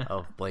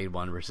of Blade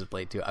 1 versus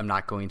Blade 2. I'm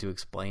not going to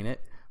explain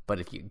it, but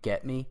if you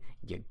get me,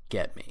 you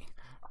get me.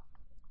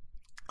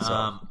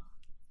 So.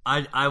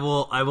 I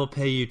will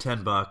pay you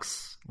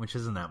 $10, which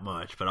isn't that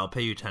much, but I'll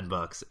pay you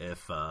 $10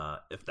 if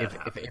that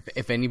happens.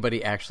 If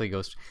anybody actually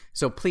goes.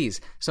 So please,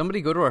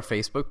 somebody go to our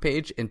Facebook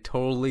page and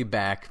totally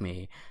back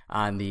me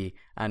on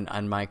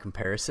my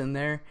comparison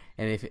there.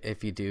 And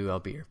if you do, I'll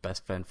be your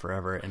best friend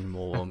forever, and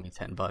we'll owe me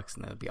 $10,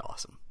 and that'd be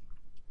awesome.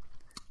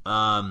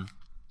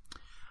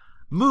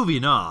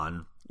 Moving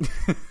on,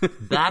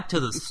 back to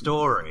the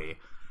story.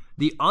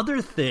 The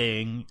other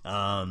thing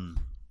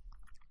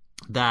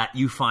that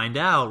you find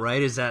out,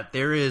 right, is that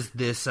there is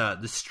this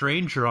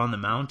stranger on the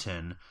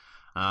mountain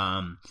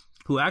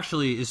who who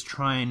actually is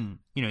trying.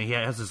 He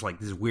has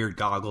these weird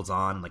goggles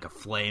on, like a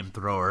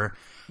flamethrower.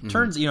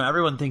 Turns,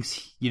 everyone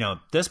thinks,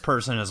 this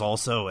person is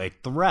also a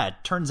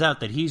threat. Turns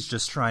out that he's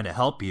just trying to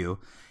help you.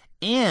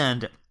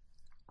 And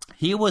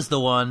he was the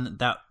one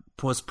that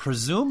was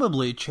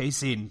presumably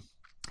chasing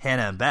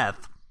Hannah and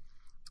Beth,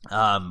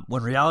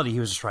 when in reality he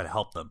was just trying to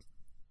help them.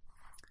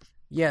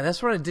 Yeah,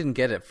 that's what I didn't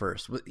get at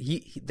first.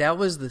 That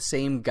was the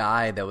same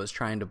guy that was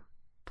trying to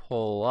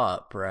pull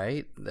up,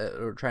 right?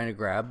 Or trying to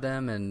grab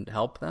them and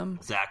help them?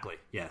 Exactly,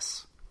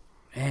 yes.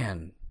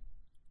 Man.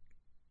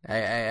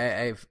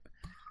 I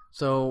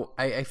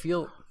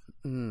feel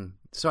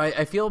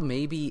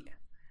maybe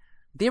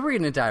they were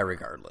going to die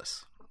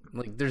regardless.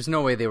 Like, there's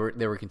no way they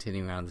were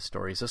continuing on the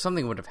story. So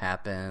something would have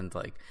happened,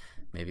 like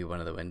maybe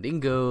one of the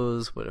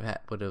Wendigos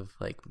would have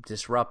like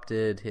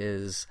disrupted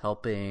his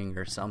helping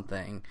or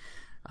something.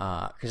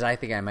 Because I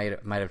think I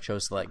might have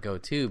chose to let go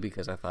too,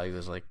 because I thought he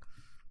was like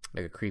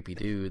a creepy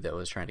dude that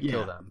was trying to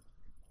kill them.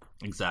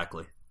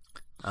 Exactly.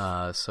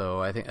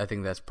 So I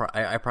think that's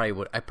I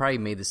probably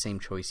made the same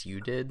choice you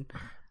did.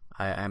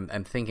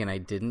 I'm thinking I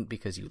didn't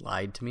because you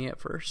lied to me at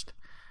first,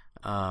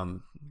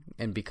 and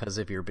because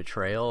of your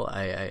betrayal,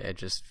 I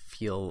just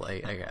feel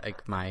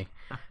like my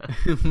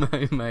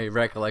my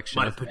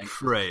recollection of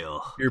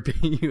betrayal.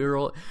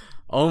 You're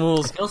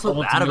almost. I feel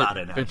so bad about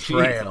it.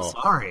 Betrayal.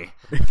 Jeez, sorry.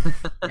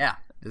 Yeah,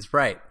 it's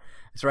right.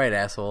 It's right,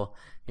 asshole.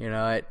 You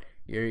know what?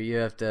 You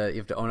have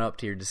to own up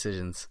to your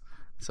decisions.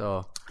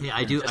 So yeah,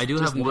 I do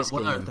have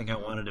one other thing I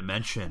wanted to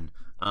mention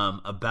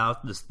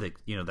about this,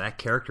 that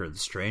character, the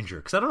stranger,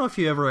 because I don't know if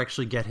you ever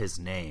actually get his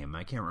name.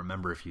 I can't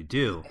remember if you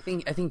do. I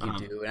think you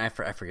do, and I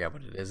forget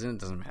what it is, and it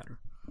doesn't matter.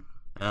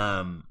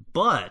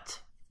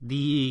 But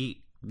the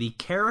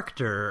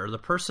character, or the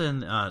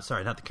person,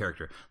 sorry, not the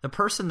character, the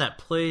person that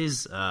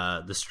plays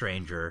the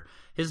stranger,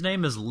 his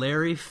name is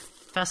Larry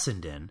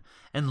Fessenden.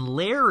 And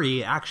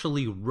Larry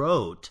actually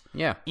wrote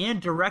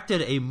and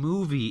directed a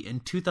movie in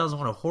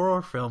 2001, a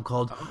horror film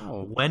called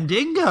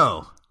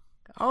Wendigo.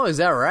 Oh, is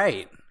that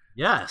right?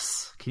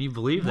 Yes. Can you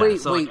believe that?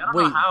 Wait.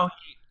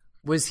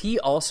 Was he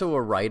also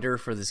a writer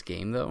for this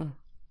game, though?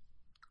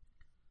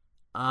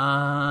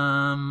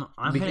 I'm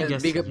gonna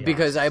guess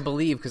because I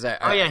believe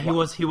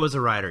he was a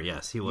writer.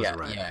 Yes, he was a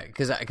writer. Yeah,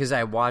 because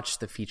I watched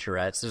the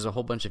featurettes. There's a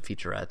whole bunch of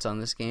featurettes on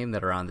this game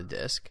that are on the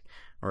disc.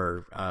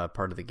 Or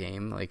part of the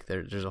game, like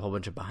there's a whole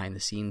bunch of behind the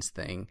scenes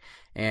thing,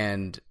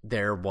 and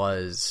there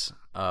was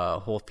a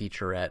whole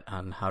featurette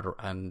on how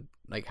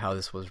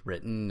this was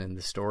written and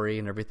the story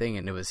and everything,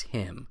 and it was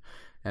him,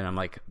 and I'm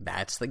like,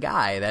 that's the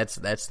guy, that's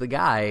the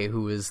guy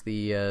who is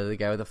the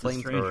guy with the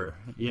flamethrower,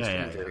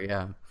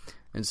 yeah.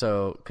 And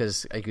so,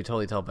 because I could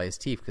totally tell by his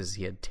teeth, because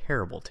he had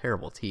terrible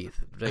teeth,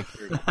 like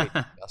quite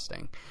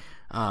disgusting.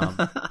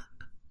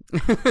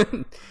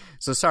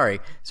 So sorry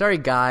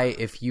guy,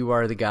 if you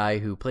are the guy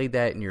who played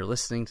that and you're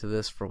listening to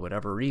this for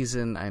whatever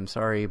reason, I'm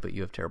sorry, but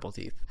you have terrible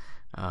teeth.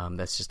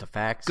 That's just a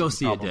fact. Go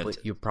see a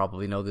dentist. You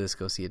probably know this.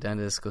 Go see a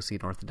dentist. Go see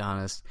an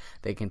orthodontist.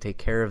 They can take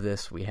care of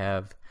this. We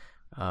have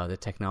the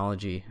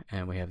technology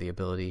and we have the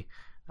ability.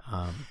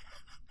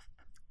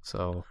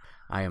 So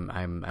I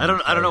don't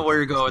know where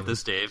you're going with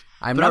this, Dave.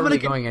 I'm not really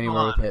going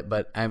anywhere with it,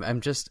 but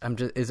I'm just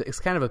it's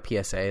kind of a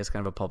PSA. It's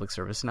kind of a public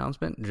service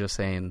announcement. Just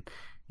saying,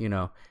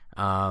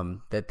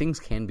 that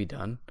things can be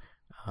done.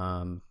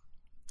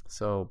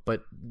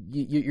 But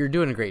you're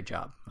doing a great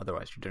job.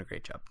 Otherwise, you're doing a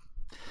great job.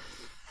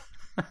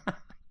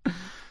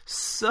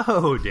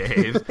 So,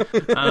 Dave,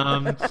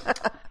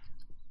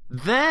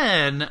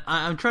 then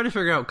I'm trying to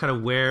figure out kind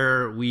of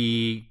where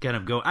we kind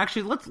of go.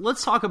 Actually,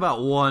 let's talk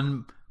about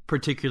one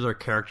particular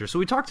character. So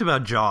we talked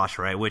about Josh,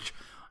 right? Which,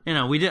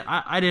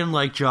 I didn't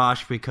like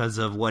Josh because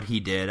of what he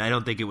did. I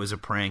don't think it was a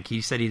prank.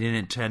 He said he didn't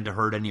intend to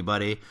hurt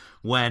anybody.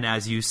 When,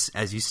 as you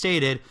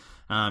stated,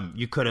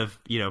 you could have,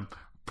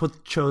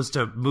 chose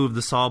to move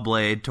the saw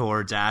blade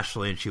towards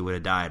Ashley and she would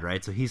have died,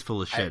 right? So he's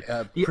full of shit.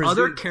 The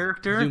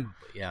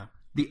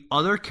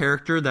other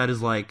character that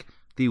is like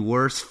the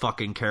worst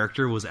fucking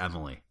character was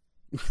Emily.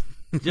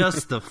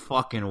 Just the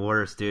fucking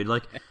worst, dude.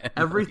 Like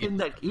everything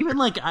that, even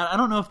like, I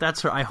don't know if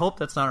that's her. I hope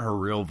that's not her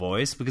real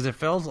voice, because it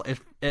feels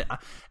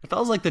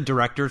like the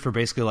directors were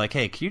basically like,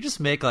 hey, can you just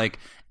make like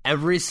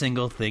every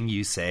single thing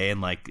you say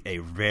in like a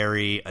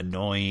very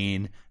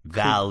annoying,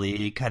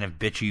 valley kind of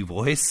bitchy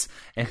voice,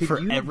 and for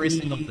every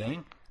single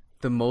thing,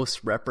 the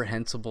most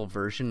reprehensible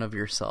version of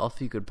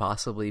yourself you could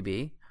possibly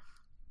be.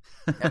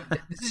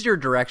 This is your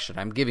direction.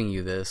 I'm giving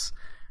you this.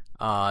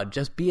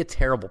 Just be a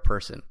terrible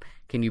person.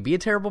 Can you be a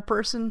terrible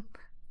person?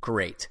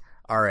 Great.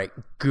 All right,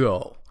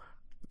 go.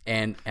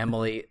 And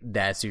Emily,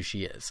 that's who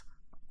she is.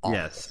 Awful.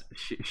 Yes,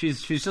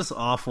 she's just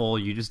awful.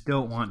 You just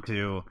don't want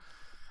to.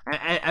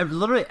 I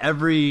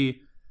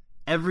literally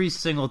every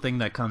single thing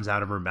that comes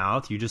out of her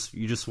mouth, you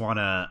just want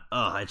to.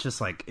 Oh, it's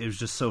just like, it was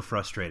just so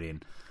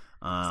frustrating.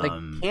 It's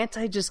like, can't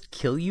I just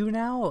kill you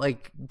now?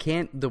 Like,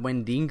 can't the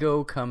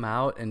Wendigo come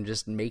out and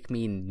just make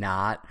me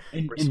not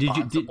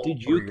responsible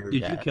did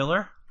you kill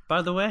her,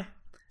 by the way?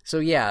 So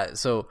yeah,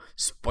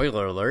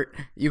 spoiler alert,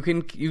 you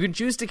can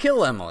choose to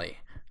kill Emily.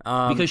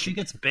 Because she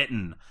gets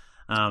bitten.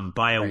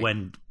 by a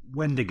Right.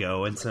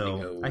 Wendigo, and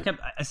so Wendigo.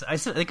 I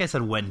think I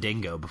said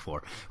Wendigo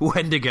before,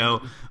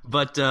 Wendigo,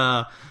 but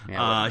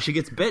she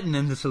gets bitten,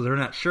 and so they're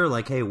not sure.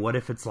 Like, hey, what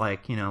if it's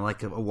like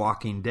like a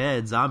Walking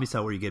Dead zombie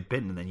style where you get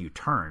bitten and then you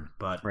turn?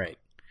 But Right.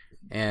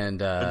 And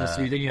so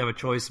then you have a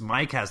choice.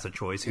 Mike has the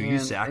choice. Who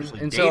used to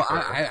actually and date so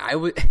her. I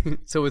would.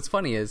 So what's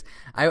funny is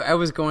I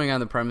was going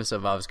on the premise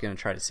of I was going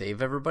to try to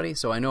save everybody.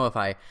 So I know if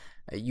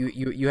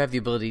you have the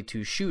ability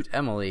to shoot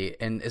Emily,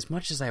 and as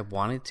much as I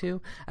wanted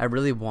to, I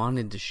really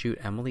wanted to shoot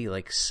Emily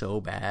like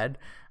so bad.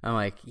 I'm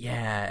like,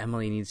 yeah,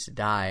 Emily needs to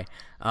die.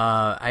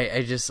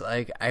 I just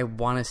like I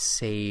want to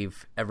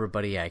save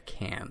everybody I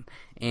can,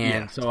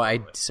 and so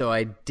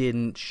I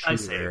didn't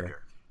shoot her.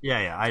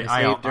 Yeah.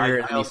 I saved her,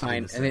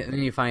 and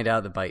then you find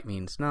out the bite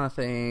means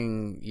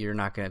nothing. You're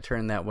not going to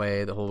turn that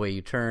way. The whole way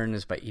you turn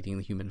is by eating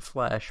the human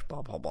flesh.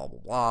 Blah blah blah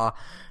blah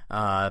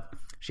blah.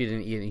 She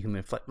didn't eat any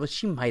human flesh. Well,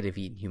 she might have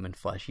eaten human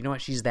flesh. You know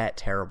what? She's that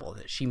terrible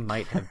that she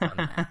might have done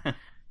that.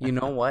 You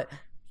know what?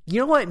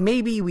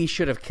 Maybe we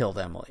should have killed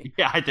Emily.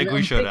 Yeah, I think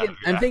we should have.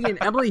 I'm thinking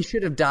Emily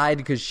should have died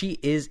because she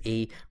is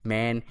a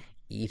man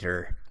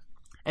eater.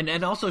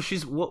 And also,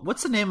 she's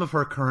what's the name of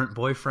her current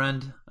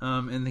boyfriend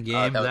in the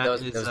game?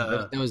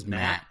 That was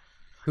Matt.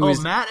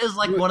 Matt is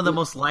like one of the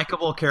most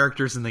likable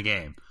characters in the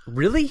game.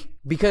 Really?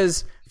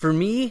 Because for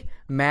me,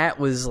 Matt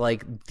was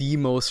like the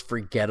most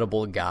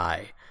forgettable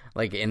guy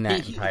like in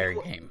that entire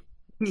game.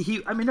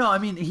 He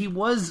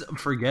was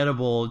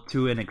forgettable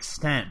to an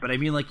extent, but I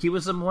mean, like, he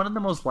was one of the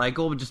most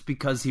likable just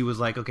because he was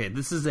like, okay,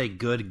 this is a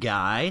good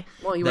guy.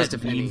 Well, he was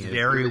defending means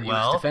very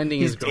well.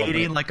 He's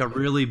dating like a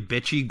really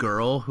bitchy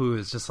girl who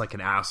is just like an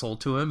asshole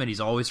to him, and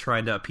he's always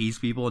trying to appease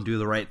people and do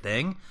the right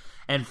thing.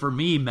 And for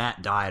me,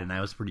 Matt died, and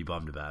I was pretty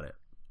bummed about it.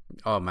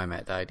 Oh, my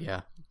Matt died,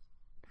 yeah.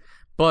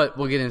 But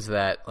we'll get into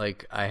that.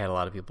 Like, I had a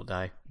lot of people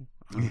die.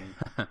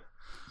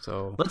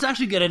 So let's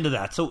actually get into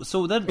that.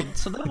 So then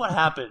what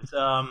happens?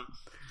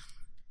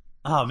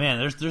 Oh man,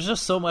 there's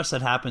just so much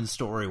that happens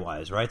story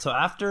wise, right?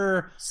 I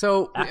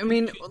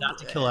mean, not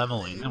to kill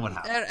Emily, then what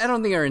happens? I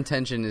don't think our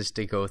intention is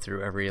to go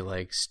through every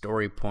like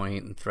story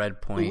point and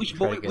thread point. We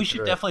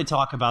should definitely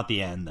talk about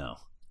the end, though.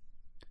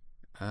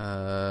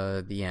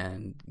 The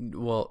end.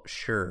 Well,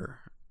 sure,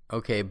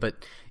 okay,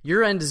 but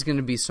your end is going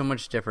to be so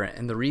much different,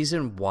 and the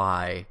reason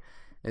why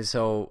is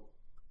so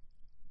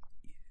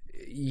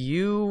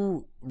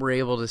you were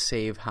able to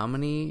save how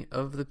many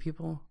of the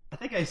people? I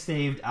think I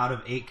saved out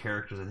of 8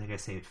 characters. I think I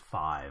saved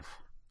 5.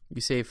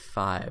 You saved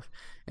 5,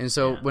 and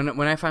so when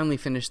I finally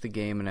finished the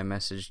game and I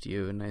messaged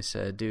you and I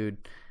said,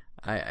 "Dude,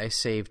 I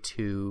saved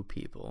 2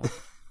 people."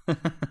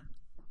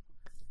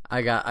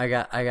 I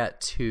got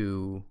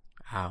 2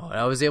 out.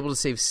 I was able to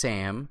save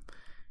Sam,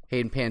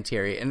 Hayden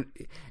Panettiere, and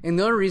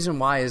the only reason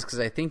why is because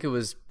I think it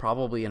was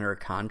probably in her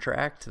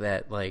contract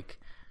that like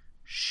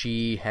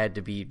she had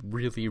to be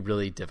really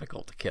really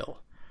difficult to kill,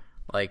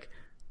 like.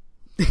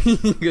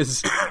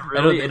 Because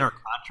really in her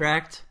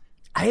contract,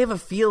 I have a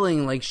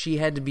feeling like she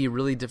had to be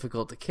really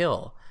difficult to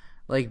kill,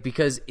 like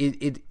because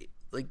I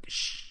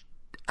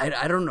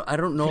don't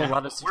know a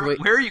lot of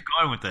situations. Where are you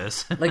going with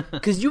this? Like,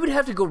 because you would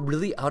have to go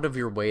really out of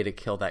your way to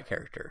kill that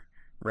character,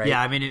 right?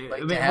 Yeah, I mean,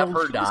 to have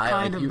her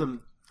die.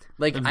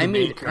 I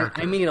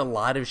made a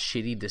lot of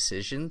shitty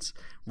decisions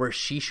where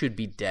she should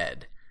be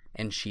dead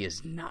and she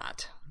is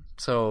not.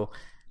 So,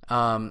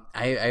 I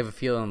have a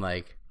feeling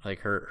like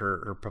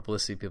her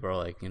publicity people are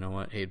like, you know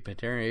what, Hayden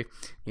Panettiere,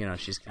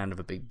 she's kind of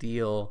a big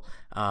deal.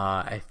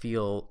 I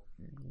feel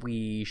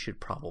we should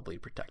probably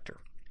protect her.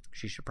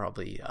 She should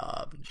probably.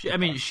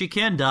 She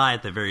can die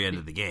at the very end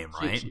of the game,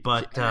 right?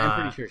 But I'm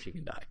pretty sure she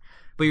can die.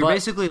 But you're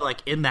basically like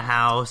in the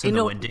house, and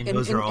the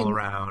Wendigos are all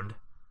around.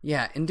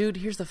 Yeah, and dude,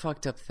 here's the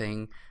fucked up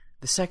thing: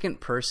 the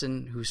second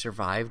person who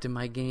survived in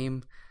my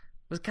game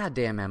was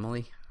goddamn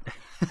Emily.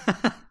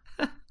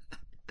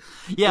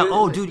 Yeah.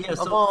 Oh, dude. Yeah.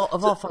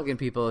 Of all fucking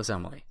people, it's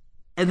Emily.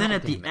 And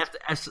then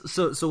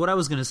so what I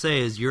was gonna say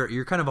is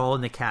you're kind of all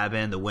in the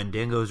cabin. The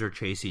Wendigos are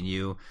chasing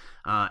you,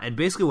 and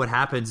basically what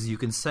happens is you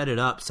can set it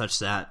up such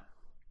that,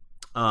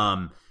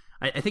 I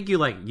think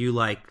you I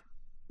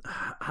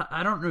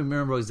don't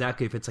remember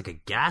exactly if it's like a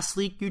gas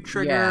leak you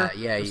trigger.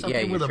 Yeah.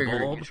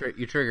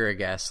 You trigger a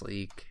gas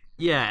leak.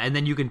 Yeah, and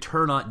then you can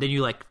turn on. Then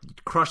you like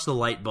crush the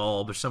light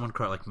bulb, or someone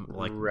right.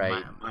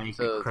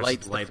 So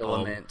lights the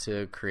filament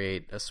to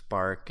create a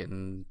spark,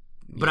 and.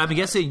 But I'm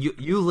guessing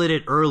you lit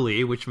it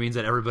early, which means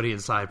that everybody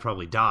inside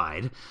probably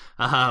died.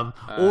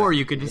 Or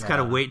you could just kind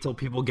of wait till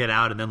people get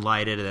out and then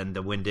light it, and then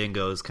the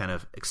Wendigos kind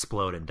of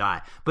explode and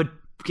die. But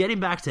getting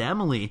back to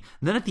Emily,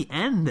 then at the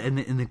end,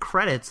 in the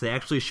credits, they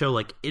actually show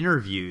like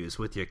interviews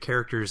with your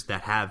characters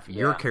that have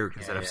your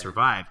characters that have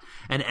survived.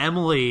 And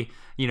Emily,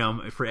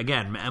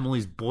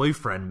 Emily's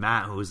boyfriend,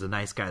 Matt, who was the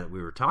nice guy that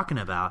we were talking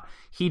about,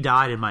 he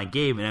died in my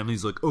game. And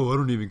Emily's like, oh, I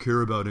don't even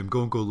care about him.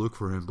 Go look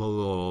for him. Blah,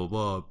 blah, blah,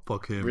 blah.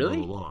 Fuck him. Really?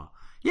 Blah, blah, blah.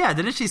 Yeah,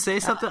 didn't she say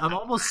something? I'm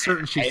almost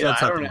certain she said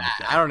something like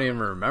that. I don't even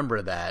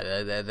remember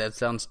that. That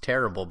sounds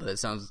terrible, but it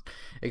sounds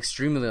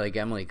extremely like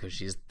Emily because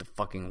she's the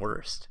fucking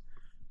worst.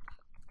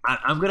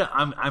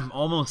 I'm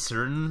almost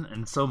certain,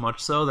 and so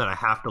much so that I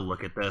have to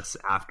look at this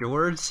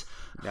afterwards.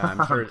 Yeah,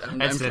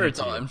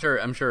 I'm sure.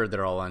 I'm sure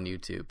they're all on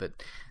YouTube.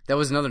 But that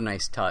was another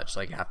nice touch.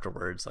 Like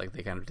afterwards, like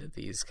they kind of did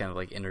these kind of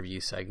like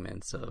interview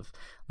segments of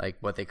like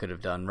what they could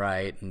have done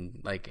right, and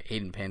like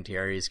Hayden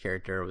Panettiere's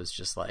character was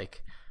just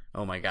like,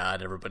 "Oh my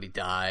God, everybody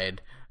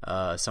died.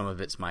 Some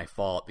of it's my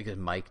fault because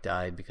Mike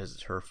died because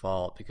it's her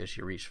fault because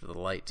she reached for the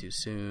light too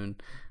soon."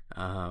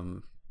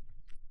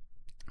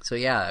 So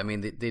yeah, I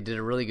mean, they did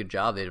a really good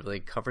job. They really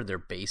covered their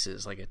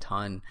bases like a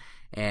ton,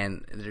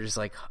 and there's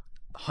like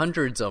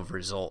hundreds of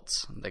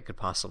results that could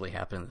possibly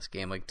happen in this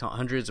game, like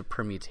hundreds of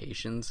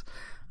permutations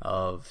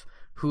of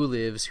who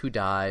lives, who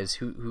dies,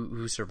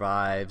 who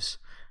survives.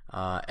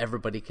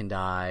 Everybody can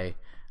die,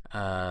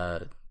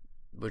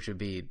 which would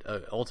be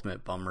an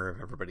ultimate bummer if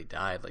everybody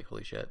died. Like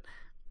holy shit!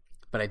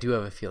 But I do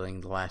have a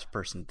feeling the last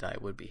person to die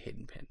would be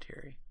Hayden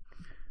Panettiere.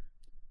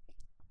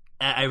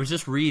 I was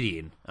just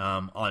reading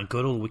on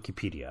good old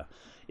Wikipedia,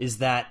 is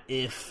that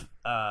if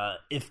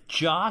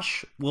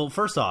Josh, well,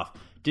 first off,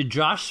 did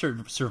Josh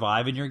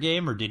survive in your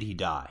game or did he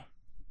die?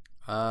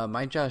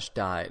 My Josh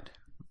died.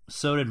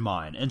 So did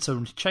mine. And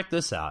so check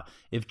this out: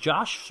 if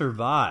Josh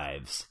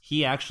survives,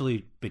 he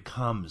actually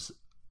becomes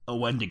a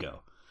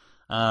Wendigo.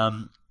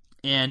 And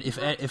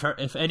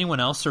if anyone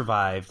else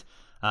survived,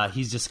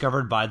 he's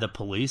discovered by the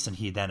police and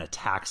he then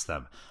attacks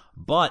them.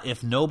 But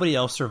if nobody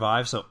else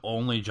survives, so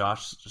only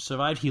Josh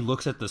survived, he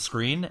looks at the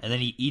screen and then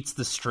he eats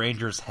the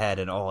stranger's head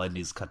and all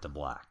endings cut to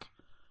black.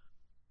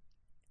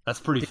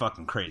 That's pretty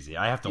fucking crazy.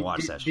 I have to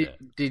watch that shit.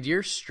 Did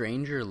your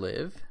stranger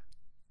live?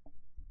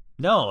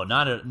 No,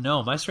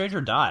 no. My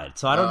stranger died,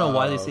 so I don't know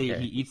why they say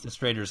he eats the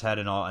stranger's head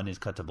and all endings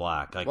cut to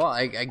black. Like, well,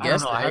 I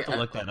guess I have to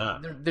look that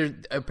up.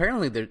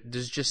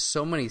 There's just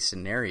so many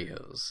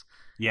scenarios.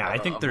 Yeah, I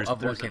think there's a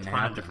ton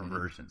happen. of different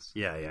versions.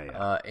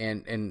 Yeah.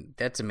 And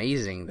that's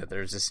amazing that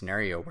there's a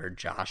scenario where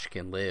Josh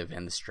can live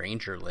and the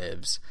stranger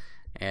lives,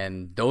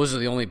 and those are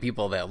the only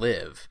people that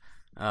live.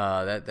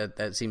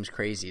 That seems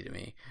crazy to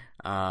me.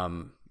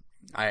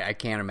 I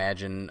can't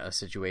imagine a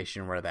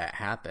situation where that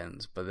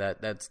happens, but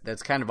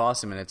that's kind of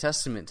awesome and a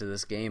testament to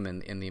this game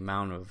and the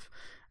amount of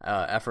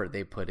effort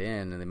they put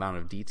in and the amount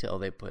of detail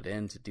they put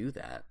in to do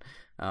that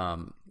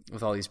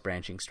with all these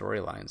branching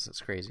storylines.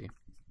 It's crazy.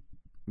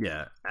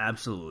 Yeah,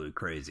 absolutely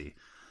crazy.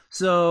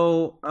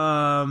 So,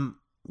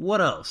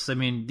 what else? I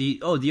mean,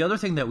 the other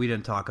thing that we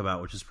didn't talk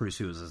about, which is pretty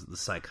sweet, was the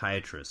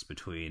psychiatrist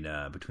between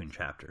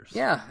chapters.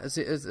 Yeah,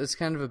 it's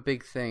kind of a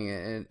big thing,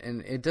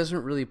 and it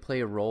doesn't really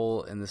play a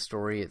role in the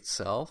story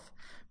itself,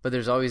 but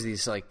there's always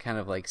these like kind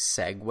of like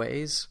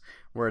segues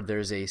where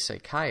there's a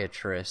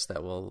psychiatrist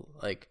that will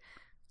like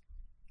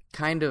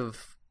kind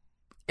of.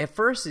 At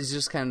first, it's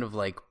just kind of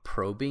like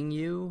probing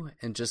you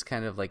and just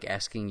kind of like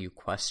asking you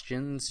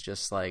questions,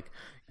 just like,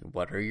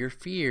 what are your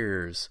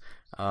fears?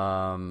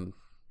 I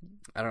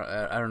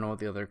don't know what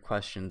the other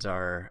questions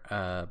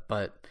are,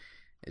 but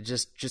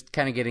just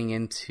kind of getting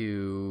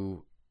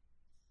into.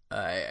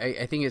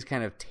 I think it's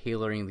kind of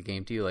tailoring the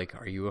game to you. Like,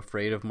 are you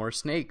afraid of more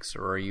snakes,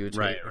 or are you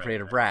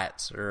afraid of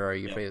rats, or are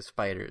you afraid of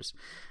spiders?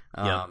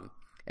 And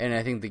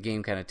I think the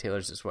game kind of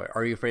tailors this way.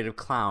 Are you afraid of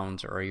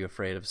clowns, or are you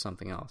afraid of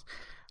something else?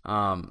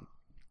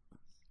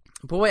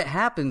 But what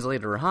happens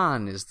later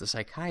on is the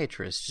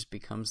psychiatrist just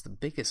becomes the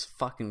biggest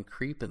fucking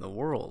creep in the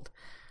world.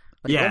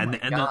 Like, yeah,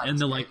 God, and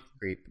the like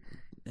creep.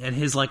 And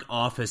his like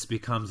office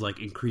becomes like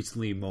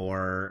increasingly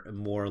more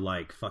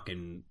like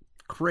fucking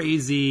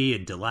crazy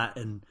and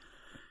and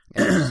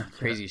there's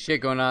crazy shit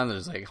going on.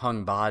 There's like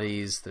hung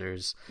bodies.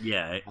 There's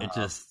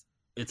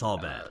it's all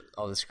bad.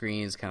 All the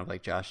screens, kind of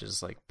like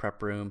Josh's like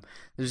prep room.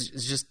 It's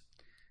just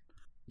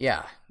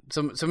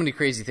so many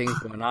crazy things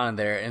going on in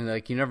there, and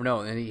like you never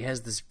know. And he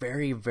has this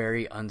very,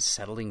 very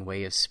unsettling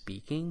way of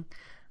speaking.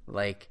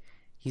 Like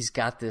he's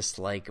got this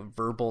like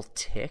verbal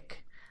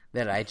tick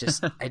that I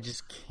just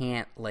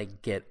can't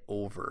like get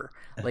over.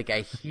 Like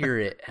I hear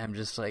it, I'm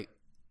just like,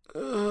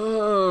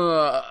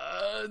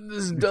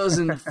 this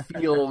doesn't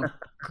feel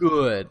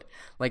good.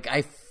 Like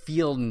I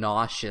feel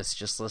nauseous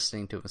just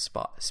listening to him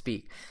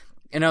speak.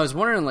 And I was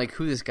wondering like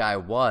who this guy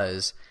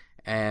was,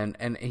 and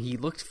he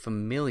looked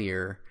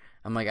familiar.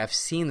 I'm like, I've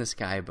seen this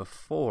guy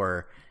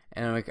before,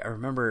 and I'm like, I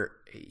remember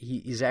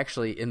he's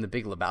actually in The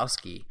Big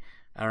Lebowski.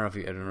 I don't know if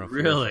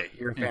really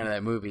you're a fan of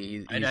that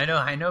movie.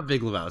 I know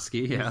Big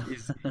Lebowski. Yeah,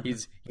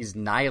 he's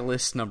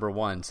nihilist number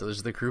one. So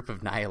there's the group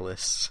of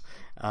nihilists,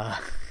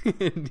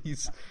 and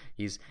he's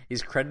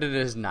credited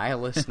as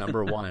nihilist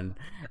number one.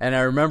 And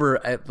I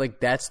remember like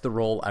that's the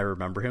role I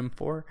remember him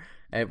for,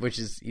 which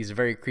is he's a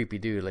very creepy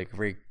dude, like a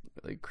very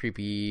like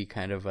creepy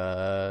kind of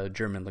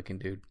German looking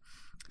dude.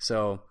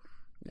 So.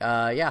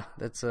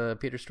 That's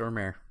Peter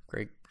Stormare.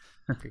 Great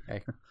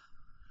guy.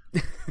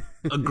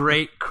 A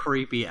great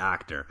creepy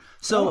actor.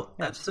 So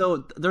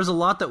there's a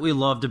lot that we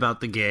loved about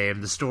the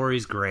game. The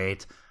story's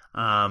great.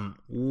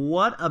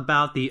 What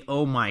about the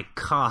Oh My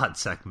God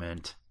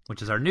segment,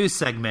 which is our new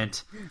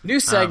segment?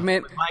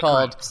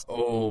 Called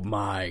Oh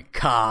My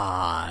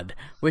God,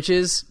 which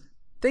is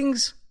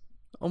things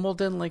Omel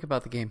didn't like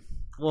about the game.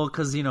 Well,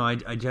 because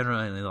I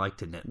generally like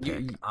to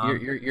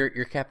nitpick.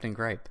 You're Captain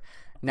Gripe.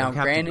 Now,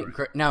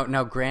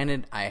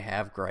 granted, I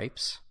have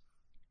gripes,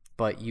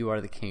 but you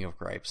are the king of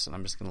gripes, and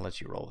I'm just going to let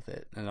you roll with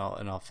it, and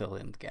I'll fill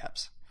in the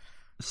gaps.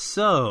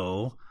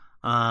 So,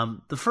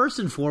 the first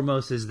and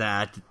foremost is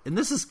that, and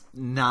this is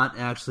not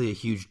actually a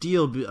huge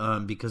deal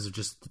because of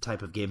just the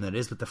type of game that it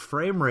is, but the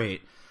frame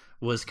rate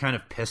was kind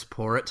of piss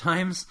poor at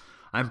times.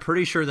 I'm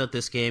pretty sure that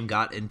this game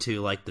got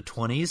into like the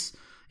 20s,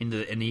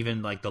 and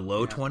even like the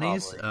low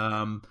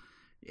 20s.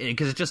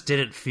 Because it just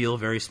didn't feel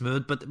very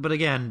smooth, but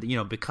again,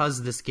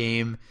 because this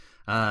game,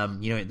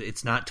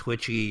 it's not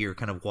twitchy. You're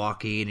kind of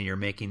walking and you're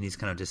making these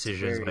kind of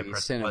decisions. Very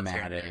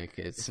cinematic.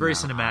 It's very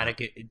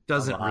cinematic. It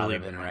doesn't really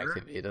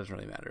matter. It doesn't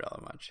really matter all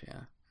that much.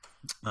 Yeah.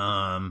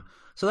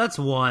 So that's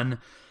one,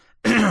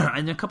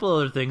 and a couple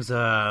other things.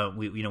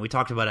 We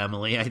talked about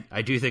Emily.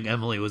 I do think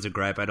Emily was a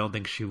gripe. I don't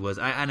think she was.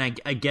 I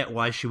get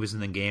why she was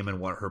in the game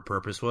and what her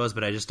purpose was,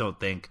 but I just don't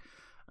think.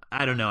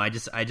 I don't know. I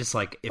just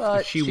like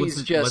if she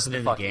wasn't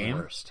in the game.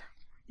 Worst.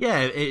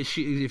 Yeah, if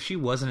she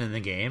wasn't in the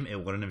game,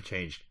 it wouldn't have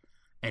changed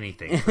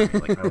anything.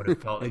 Like I would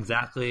have felt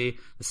exactly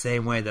the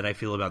same way that I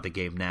feel about the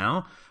game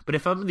now. But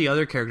if I'm the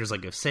other characters,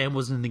 like if Sam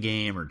wasn't in the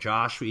game, or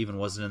Josh even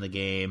wasn't in the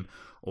game,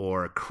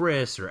 or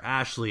Chris or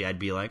Ashley, I'd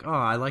be like, oh,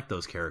 I like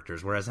those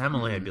characters. Whereas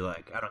Emily, I'd be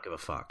like, I don't give a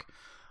fuck.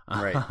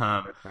 Right.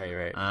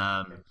 Right.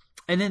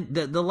 And then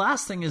the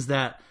last thing is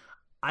that.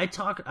 I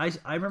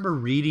remember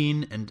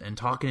reading and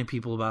talking to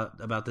people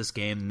about this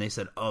game, and they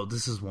said, oh,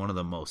 this is one of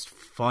the most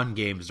fun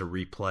games to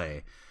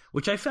replay,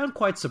 which I found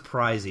quite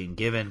surprising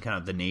given kind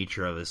of the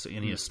nature of this.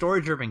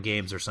 Story-driven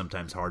games are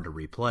sometimes hard to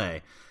replay.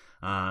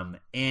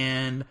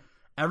 And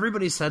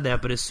everybody said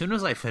that, but as soon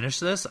as I finished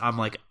this, I'm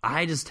like,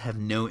 I just have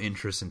no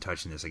interest in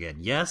touching this again.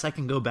 Yes, I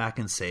can go back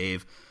and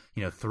save,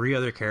 3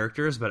 other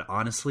characters, but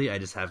honestly, I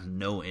just have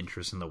no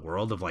interest in the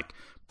world of like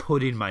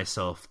putting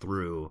myself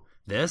through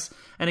this.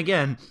 And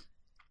again,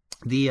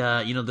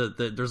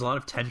 there's a lot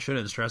of tension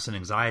and stress and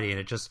anxiety, and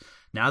it just,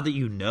 now that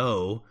you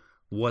know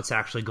what's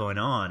actually going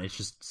on, it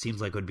just seems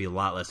like it would be a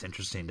lot less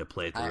interesting to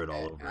play through it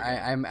all over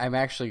again. I'm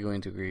actually going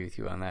to agree with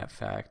you on that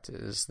fact,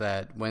 is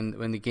that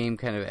when the game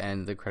kind of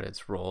ended, the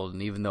credits rolled,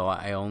 and even though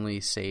I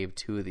only saved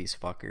 2 of these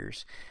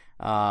fuckers,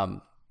 I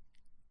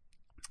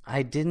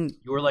didn't...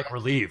 You were like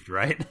relieved,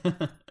 right?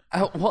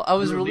 I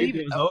was relieved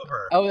it was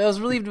over. I was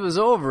relieved it was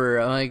over.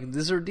 I'm like,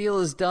 this ordeal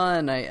is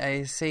done.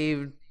 I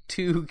saved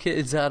 2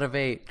 kids out of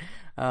 8.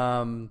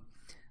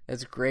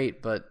 That's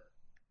great, but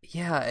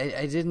yeah,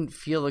 I didn't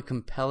feel a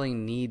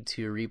compelling need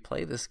to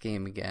replay this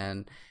game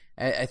again.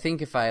 I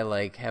think if I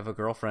like have a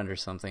girlfriend or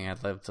something,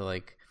 I'd love to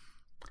like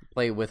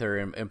play with her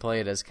and play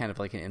it as kind of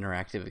like an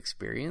interactive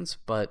experience.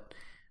 But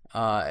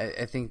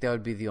I think that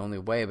would be the only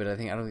way. But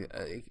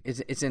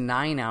it's a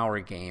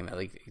 9-hour game,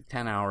 like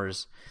 10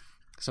 hours,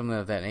 something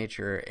of that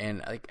nature,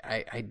 and like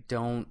I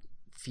don't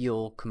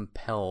feel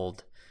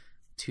compelled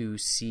to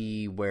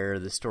see where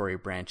the story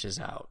branches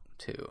out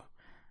to.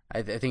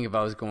 I think if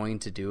I was going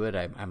to do it,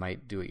 I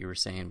might do what you were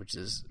saying, which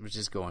is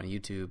go on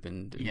YouTube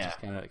and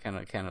just kind of.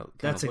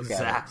 That's look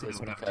exactly at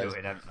it what I'm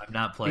doing. I'm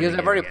not playing because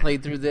I've already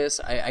played through this.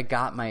 I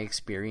got my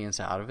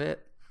experience out of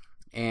it,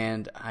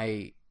 and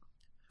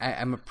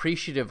I'm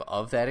appreciative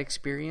of that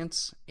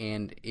experience,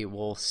 and it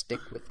will stick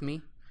with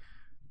me.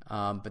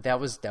 But that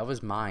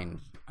was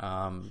mine,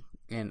 and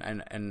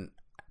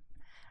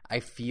I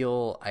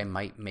feel I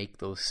might make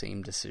those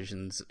same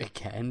decisions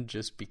again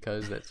just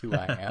because that's who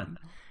I am,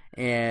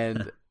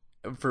 and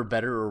for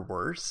better or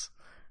worse.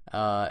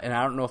 And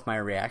I don't know if my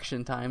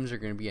reaction times are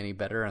going to be any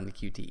better on the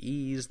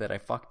QTEs that I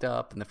fucked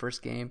up in the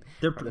first game.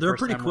 They're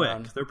pretty quick.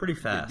 Around. They're pretty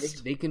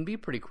fast. They can be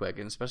pretty quick,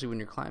 and especially when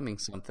you're climbing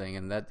something.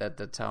 And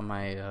that's how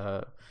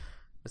my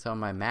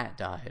Matt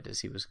died,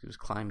 is he was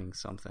climbing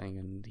something,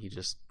 and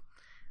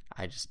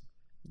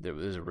there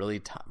was a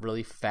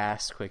really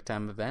fast quick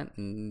time event,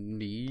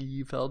 and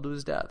he fell to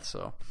his death.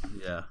 So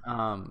yeah.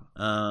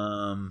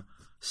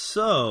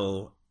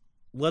 So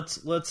let's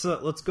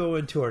go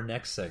into our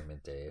next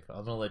segment, Dave.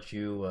 I'm gonna let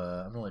you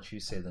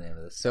say the name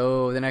of this.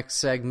 So the next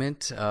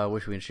segment,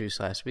 which we introduced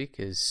last week,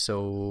 is sequel.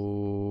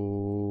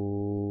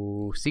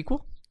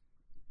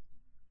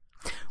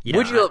 Yeah,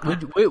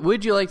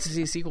 would you like to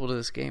see a sequel to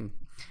this game?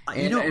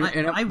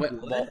 I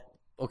would.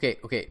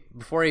 Okay.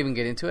 Before I even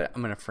get into it,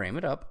 I'm gonna frame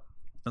it up.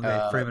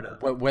 Okay, frame it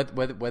up.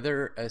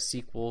 Whether a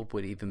sequel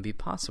would even be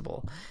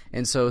possible.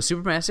 And so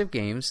Supermassive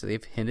Games,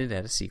 they've hinted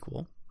at a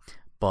sequel,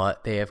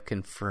 but they have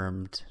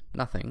confirmed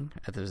nothing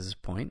at this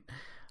point.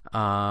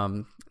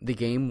 The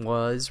game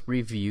was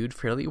reviewed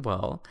fairly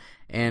well,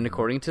 and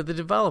according to the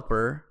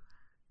developer,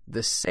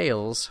 the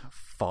sales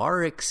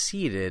far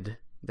exceeded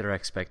their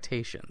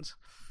expectations.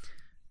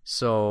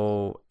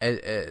 So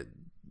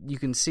you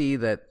can see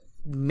that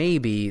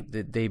maybe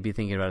that they'd be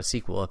thinking about a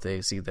sequel if they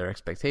exceed their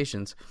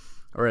expectations,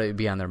 or it'd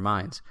be on their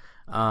minds.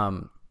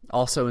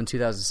 Also in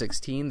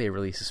 2016, they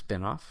released a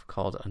spin-off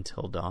called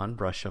Until Dawn: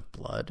 Rush of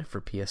Blood for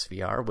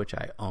PSVR, which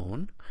I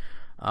own.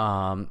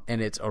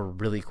 And it's a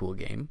really cool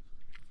game.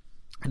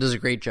 It does a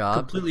great job.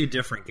 Completely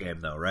different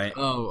game, though, right?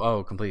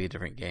 Completely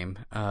different game.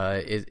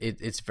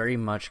 It's very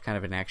much kind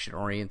of an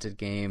action-oriented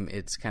game.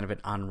 It's kind of an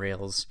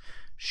on-rails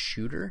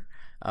shooter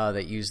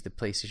that used the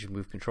PlayStation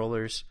Move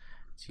controllers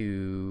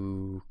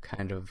to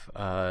kind of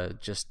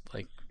just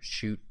like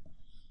shoot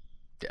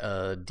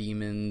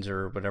demons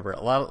or whatever.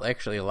 A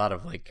lot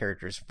of like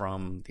characters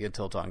from the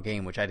Until Dawn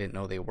game, which I didn't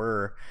know they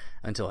were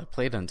until I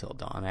played Until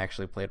Dawn. I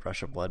actually played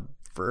Rush of Blood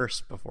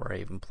first before I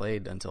even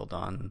played Until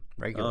Dawn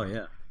regularly. Oh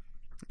yeah.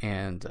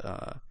 And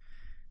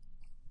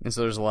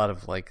so there's a lot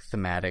of like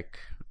thematic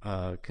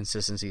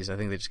consistencies. I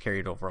think they just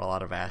carried over a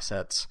lot of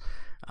assets,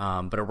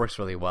 but it works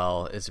really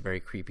well. It's a very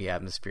creepy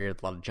atmosphere,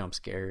 a lot of jump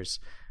scares,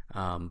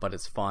 but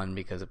it's fun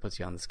because it puts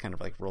you on this kind of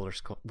like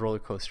roller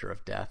coaster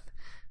of death.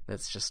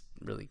 That's just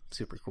really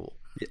super cool.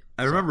 Yeah,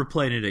 I remember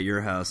playing it at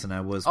your house, and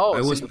I was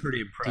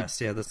pretty impressed.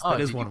 That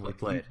is one we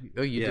played.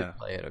 You did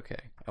play it, okay?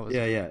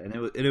 And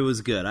it was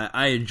good.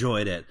 I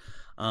enjoyed it.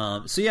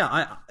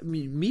 I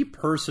mean, me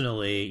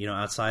personally,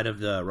 outside of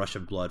the Rush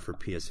of Blood for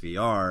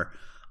PSVR,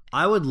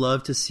 I would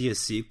love to see a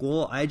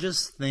sequel. I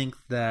just think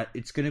that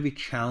it's going to be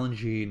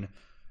challenging,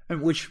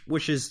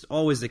 which is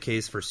always the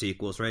case for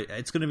sequels, right?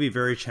 It's going to be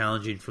very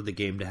challenging for the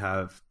game to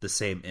have the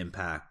same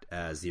impact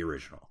as the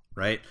original,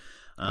 right?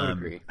 I would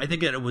agree. I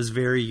think that it was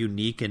very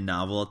unique and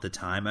novel at the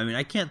time. I mean,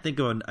 I can't think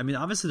of.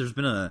 Obviously, there's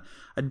been a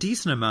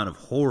decent amount of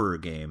horror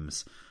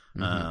games.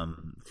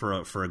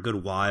 For a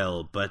good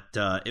while, but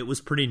it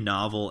was pretty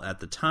novel at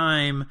the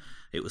time.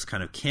 It was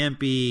kind of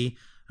campy,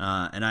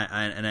 and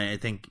I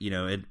think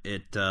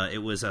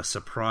it was a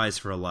surprise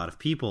for a lot of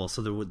people.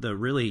 So the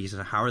really,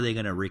 how are they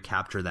going to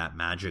recapture that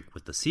magic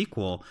with the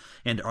sequel?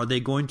 And are they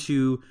going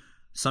to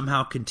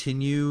somehow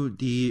continue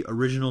the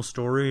original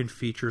story and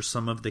feature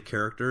some of the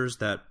characters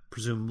that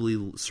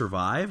presumably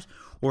survived?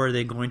 Or are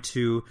they going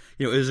to,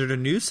 is it a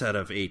new set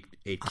of eight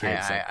kids?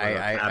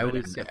 I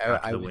would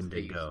say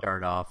you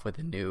start off with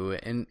a new,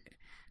 and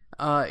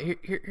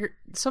here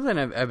something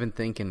I've been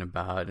thinking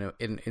about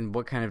in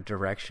what kind of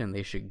direction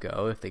they should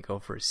go if they go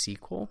for a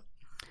sequel,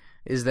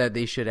 is that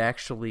they should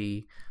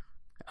actually,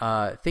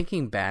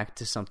 thinking back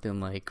to something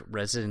like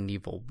Resident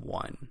Evil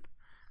 1,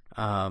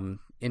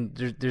 and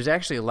there's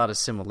actually a lot of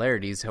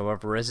similarities.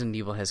 However, Resident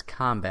Evil has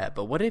combat.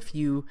 But what if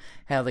you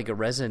had like a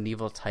Resident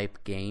Evil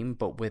type game,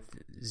 but with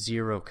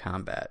zero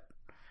combat?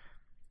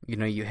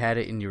 You had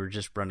it and you were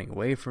just running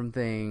away from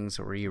things,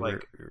 or you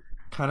were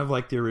kind of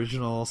like the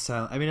original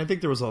Silent. I think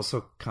there was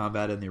also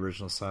combat in the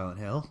original Silent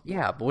Hill.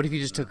 Yeah, but what if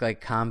you just took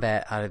like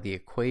combat out of the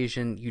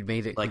equation? You'd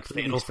made it like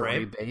completely Fatal story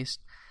Frame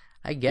based.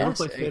 I guess.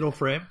 You ever play Fatal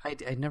Frame? I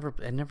never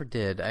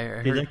did. I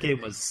heard that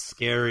game was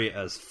scary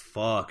as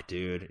fuck,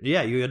 dude.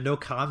 Yeah, you had no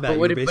combat. You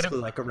were basically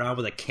like around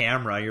with a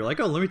camera. You're like,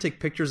 oh, let me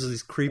take pictures of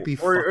these creepy.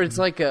 Or it's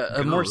like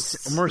a more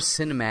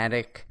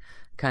cinematic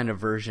kind of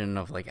version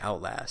of like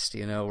Outlast.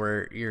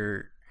 Where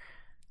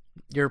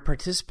you're a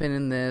participant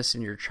in this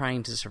and you're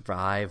trying to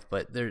survive,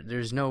 but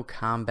there's no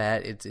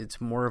combat. It's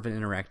more of an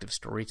interactive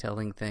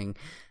storytelling thing,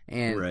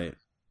 and right.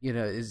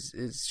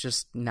 It's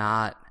just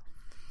not.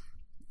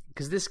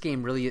 Because this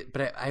game really,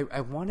 but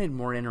I wanted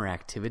more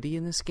interactivity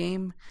in this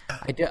game.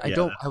 I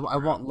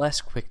want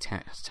less quick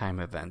time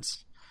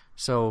events.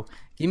 So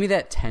give me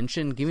that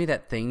tension, give me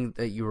that thing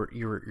that you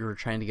were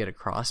trying to get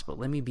across, but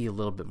let me be a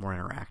little bit more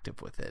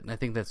interactive with it. And I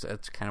think that's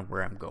kind of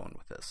where I'm going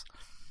with this.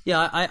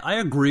 Yeah, I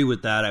agree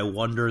with that. I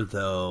wonder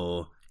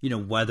though,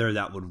 whether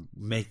that would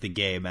make the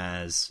game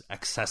as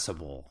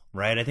accessible,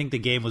 right? I think the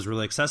game was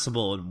really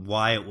accessible, and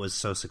why it was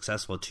so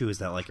successful too is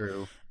that like.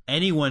 True.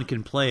 Anyone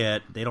can play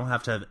it. They don't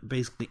have to have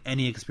basically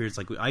any experience.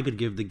 Like I could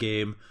give the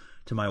game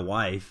to my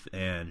wife,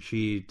 and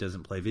she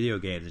doesn't play video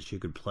games, and she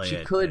could play it.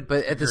 She could,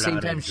 but at the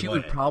same time, she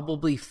would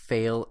probably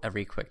fail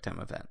every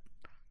QuickTime event.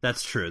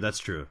 That's true.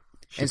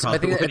 And so I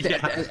think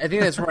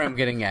that's where I'm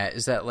getting at,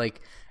 is that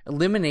like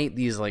eliminate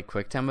these like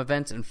QuickTime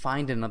events and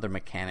find another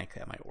mechanic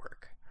that might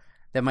work.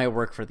 That might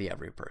work for the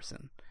every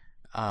person.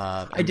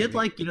 I did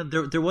like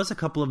there was a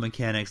couple of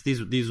mechanics.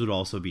 These would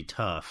also be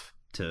tough.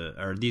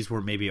 These were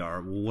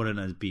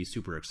wouldn't be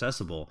super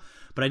accessible,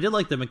 but I did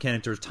like the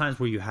mechanic. There was times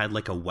where you had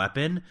like a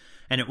weapon,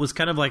 and it was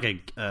kind of like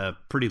a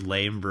pretty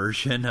lame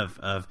version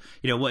of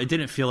it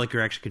didn't feel like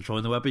you're actually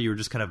controlling the weapon. You were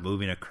just kind of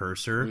moving a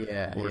cursor.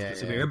 Yeah.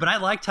 But I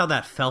liked how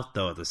that felt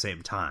though at the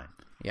same time.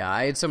 Yeah,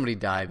 I had somebody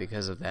die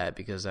because of that,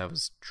 because I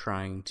was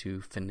trying to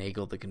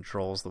finagle the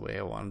controls the way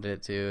I wanted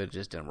it to. It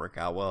just didn't work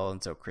out well,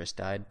 and so Chris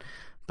died.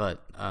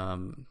 But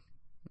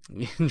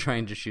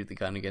trying to shoot the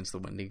gun against the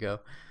Wendigo,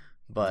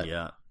 but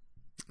yeah.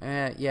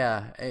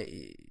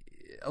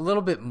 A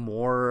little bit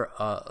more.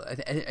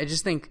 I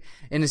just think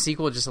in a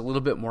sequel, just a little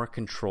bit more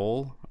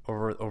control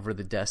over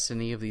the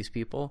destiny of these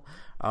people,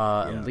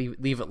 and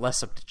leave it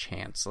less up to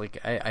chance. Like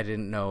I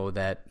didn't know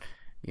that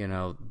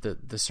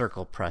the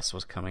circle press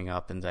was coming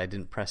up, and I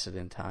didn't press it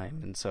in time,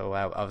 and so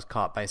I was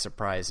caught by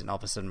surprise, and all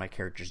of a sudden my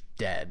character's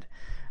dead.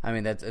 I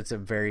mean, it's a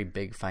very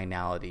big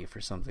finality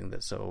for something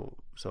that's so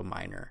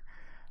minor.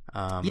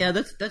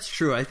 That's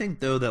true. I think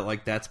though that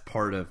like that's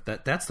part of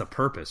that. That's the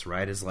purpose,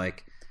 right? Is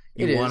like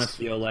you want to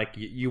feel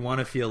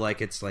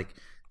like it's like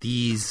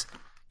these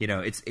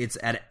it's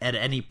at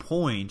any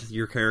point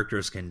your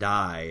characters can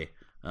die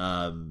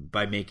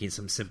by making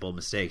some simple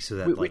mistakes, so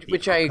that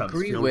which I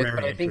agree with,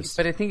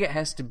 but I think it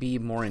has to be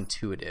more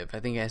intuitive. I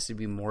think it has to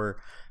be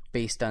more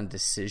based on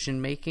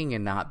decision making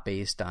and not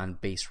based on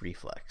base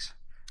reflex,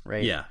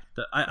 right? Yeah,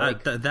 I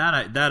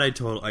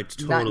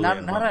totally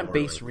not on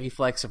base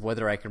reflex of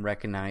whether I can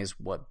recognize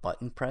what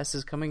button press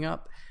is coming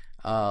up.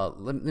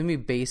 Let me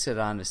base it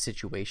on a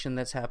situation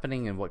that's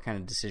happening and what kind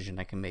of decision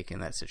I can make in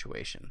that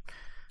situation.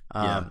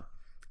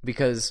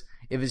 Because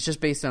if it's just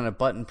based on a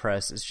button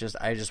press, it's just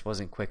I just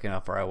wasn't quick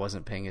enough, or I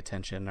wasn't paying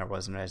attention, or I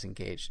wasn't as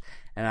engaged,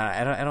 and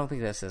I don't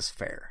think that's as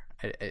fair.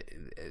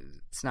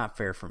 It's not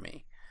fair for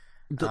me.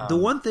 The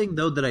one thing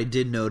though that I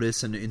did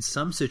notice, and in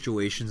some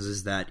situations,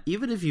 is that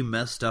even if you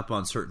messed up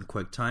on certain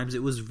quick times,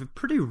 it was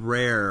pretty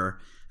rare,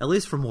 at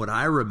least from what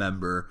I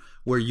remember,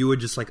 where you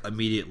would just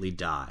immediately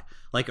die.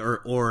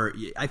 Or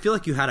I feel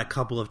like you had a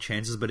couple of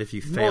chances, but if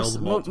you failed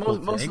most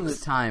of the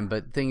time.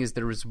 But the thing is,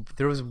 there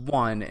was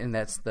one, and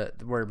that's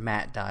where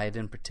Matt died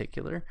in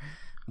particular,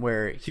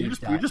 where you're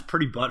just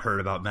pretty butthurt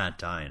about Matt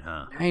dying,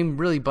 huh? I'm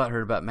really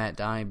butthurt about Matt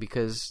dying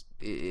because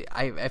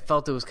I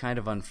felt it was kind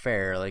of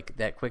unfair. Like,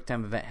 that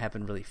QuickTime event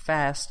happened really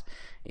fast.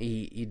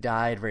 He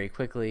died very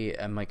quickly.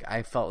 I'm like,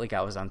 I felt like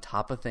I was on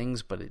top of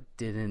things, but it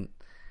didn't.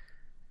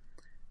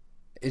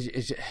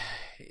 It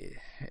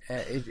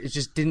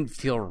just didn't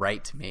feel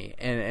right to me.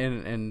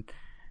 And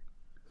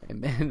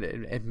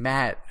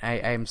Matt,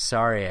 I'm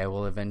sorry. I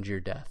will avenge your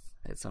death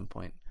at some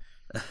point.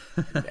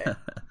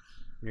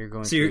 You're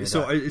going.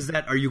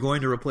 Are you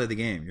going to replay the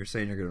game? You're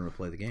saying you're going to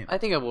replay the game? I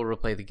think I will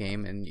replay the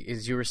game. And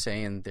as you were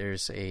saying,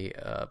 there's a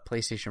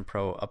PlayStation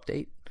Pro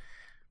update.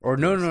 Or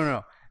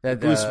no.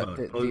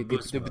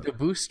 The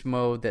boost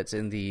mode that's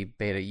in the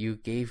beta. You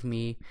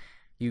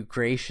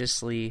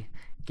graciously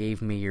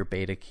gave me your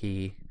beta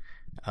key.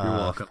 You're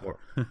welcome.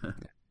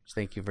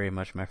 Thank you very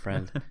much, my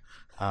friend.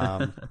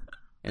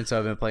 And so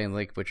I've been playing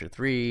Lake Butcher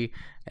 3,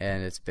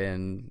 and it's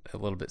been a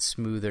little bit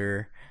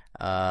smoother.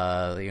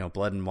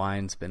 Blood and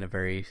Wine's been a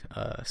very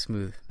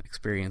smooth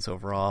experience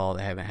overall.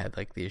 They haven't had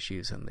the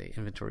issues on the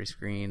inventory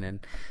screen,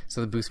 and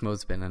so the boost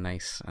mode's been a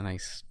nice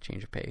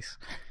change of pace.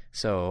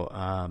 So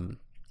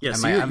you at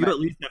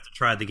least have to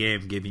try the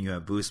game, giving you a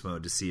boost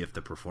mode to see if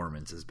the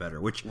performance is better.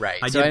 Which right.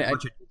 I did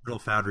watch a Digital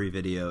Foundry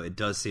video. It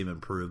does seem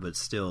improved, but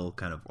still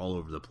kind of all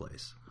over the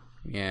place.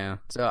 Yeah,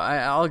 so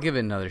I'll give it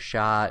another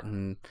shot,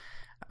 and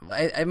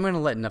I'm going to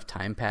let enough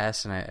time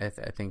pass, and I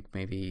think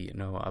maybe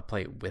I'll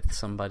play it with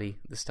somebody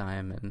this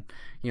time, and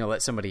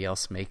let somebody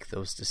else make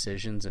those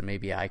decisions, and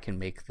maybe I can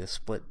make the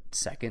split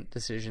second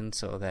decision,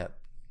 so that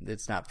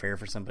it's not fair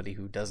for somebody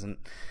who doesn't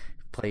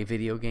play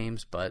video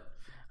games, but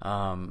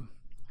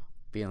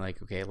being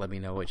like, okay, let me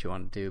know what you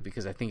want to do,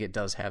 because I think it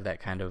does have that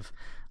kind of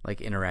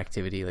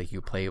interactivity, like you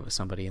play it with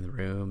somebody in the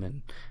room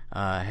and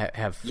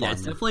have fun. Yeah,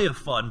 it's definitely a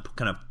fun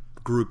kind of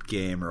group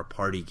game or a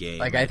party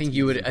game. I think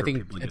you would. I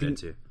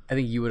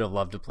think you would have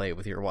loved to play it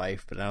with your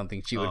wife, but I don't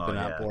think she would have been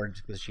on board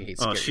just because she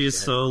hates. Oh, she's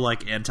so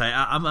anti.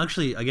 I'm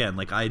actually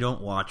I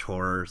don't watch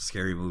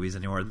scary movies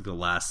anymore. I think the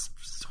last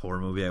horror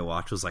movie I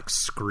watched was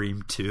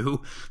Scream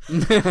 2,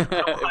 which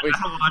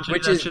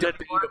is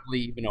debatably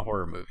even a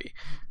horror movie.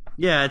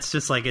 Yeah, it's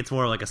just it's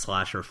more like a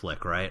slasher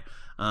flick, right?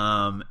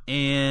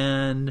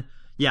 And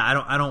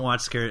yeah, I don't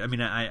watch scary. I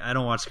mean, I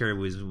don't watch scary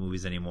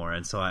movies anymore.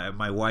 And so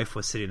my wife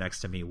was sitting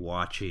next to me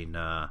watching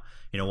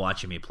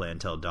me play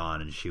Until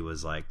Dawn, and she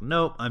was like,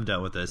 "Nope, I'm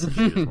done with this." And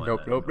she just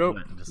went, nope.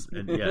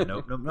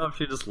 Nope.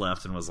 She just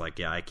left and was like,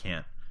 "Yeah, I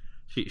can't."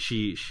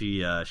 She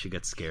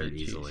gets scared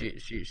easily.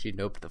 She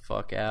noped the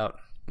fuck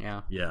out.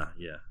 Yeah. Yeah.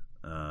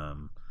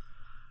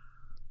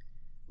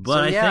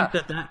 But I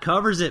think that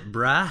covers it,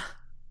 brah.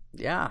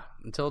 Yeah,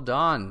 Until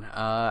Dawn.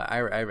 I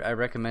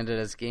recommend it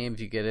as a game if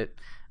you get it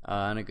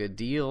on a good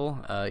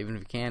deal. Even if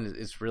you can,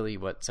 it's really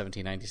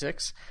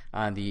 $17.96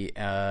 on the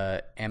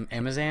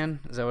Amazon.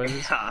 Is that what it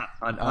is?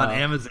 on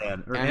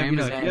Amazon. Or if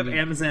you have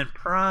Amazon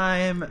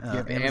Prime,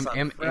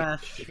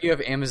 if you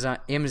have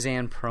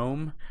Amazon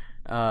Prime,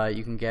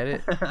 you can get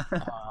it.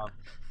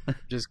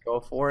 Just go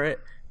for it.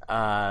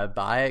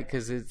 Buy it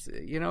because it's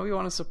we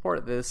want to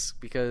support this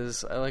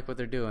because I like what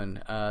they're doing.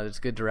 There's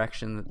good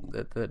direction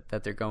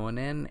that they're going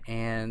in,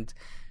 and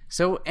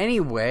so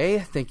anyway,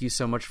 thank you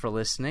so much for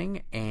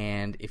listening.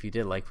 And if you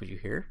did like what you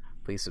hear,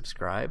 please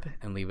subscribe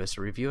and leave us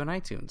a review on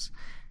iTunes.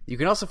 You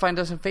can also find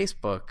us on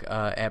Facebook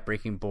at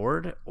Breaking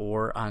Board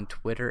or on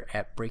Twitter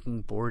at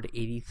Breaking Board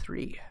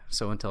 83.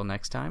 So until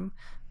next time,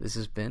 this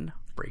has been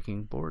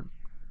Breaking Board.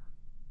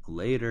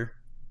 Later.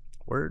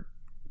 Word.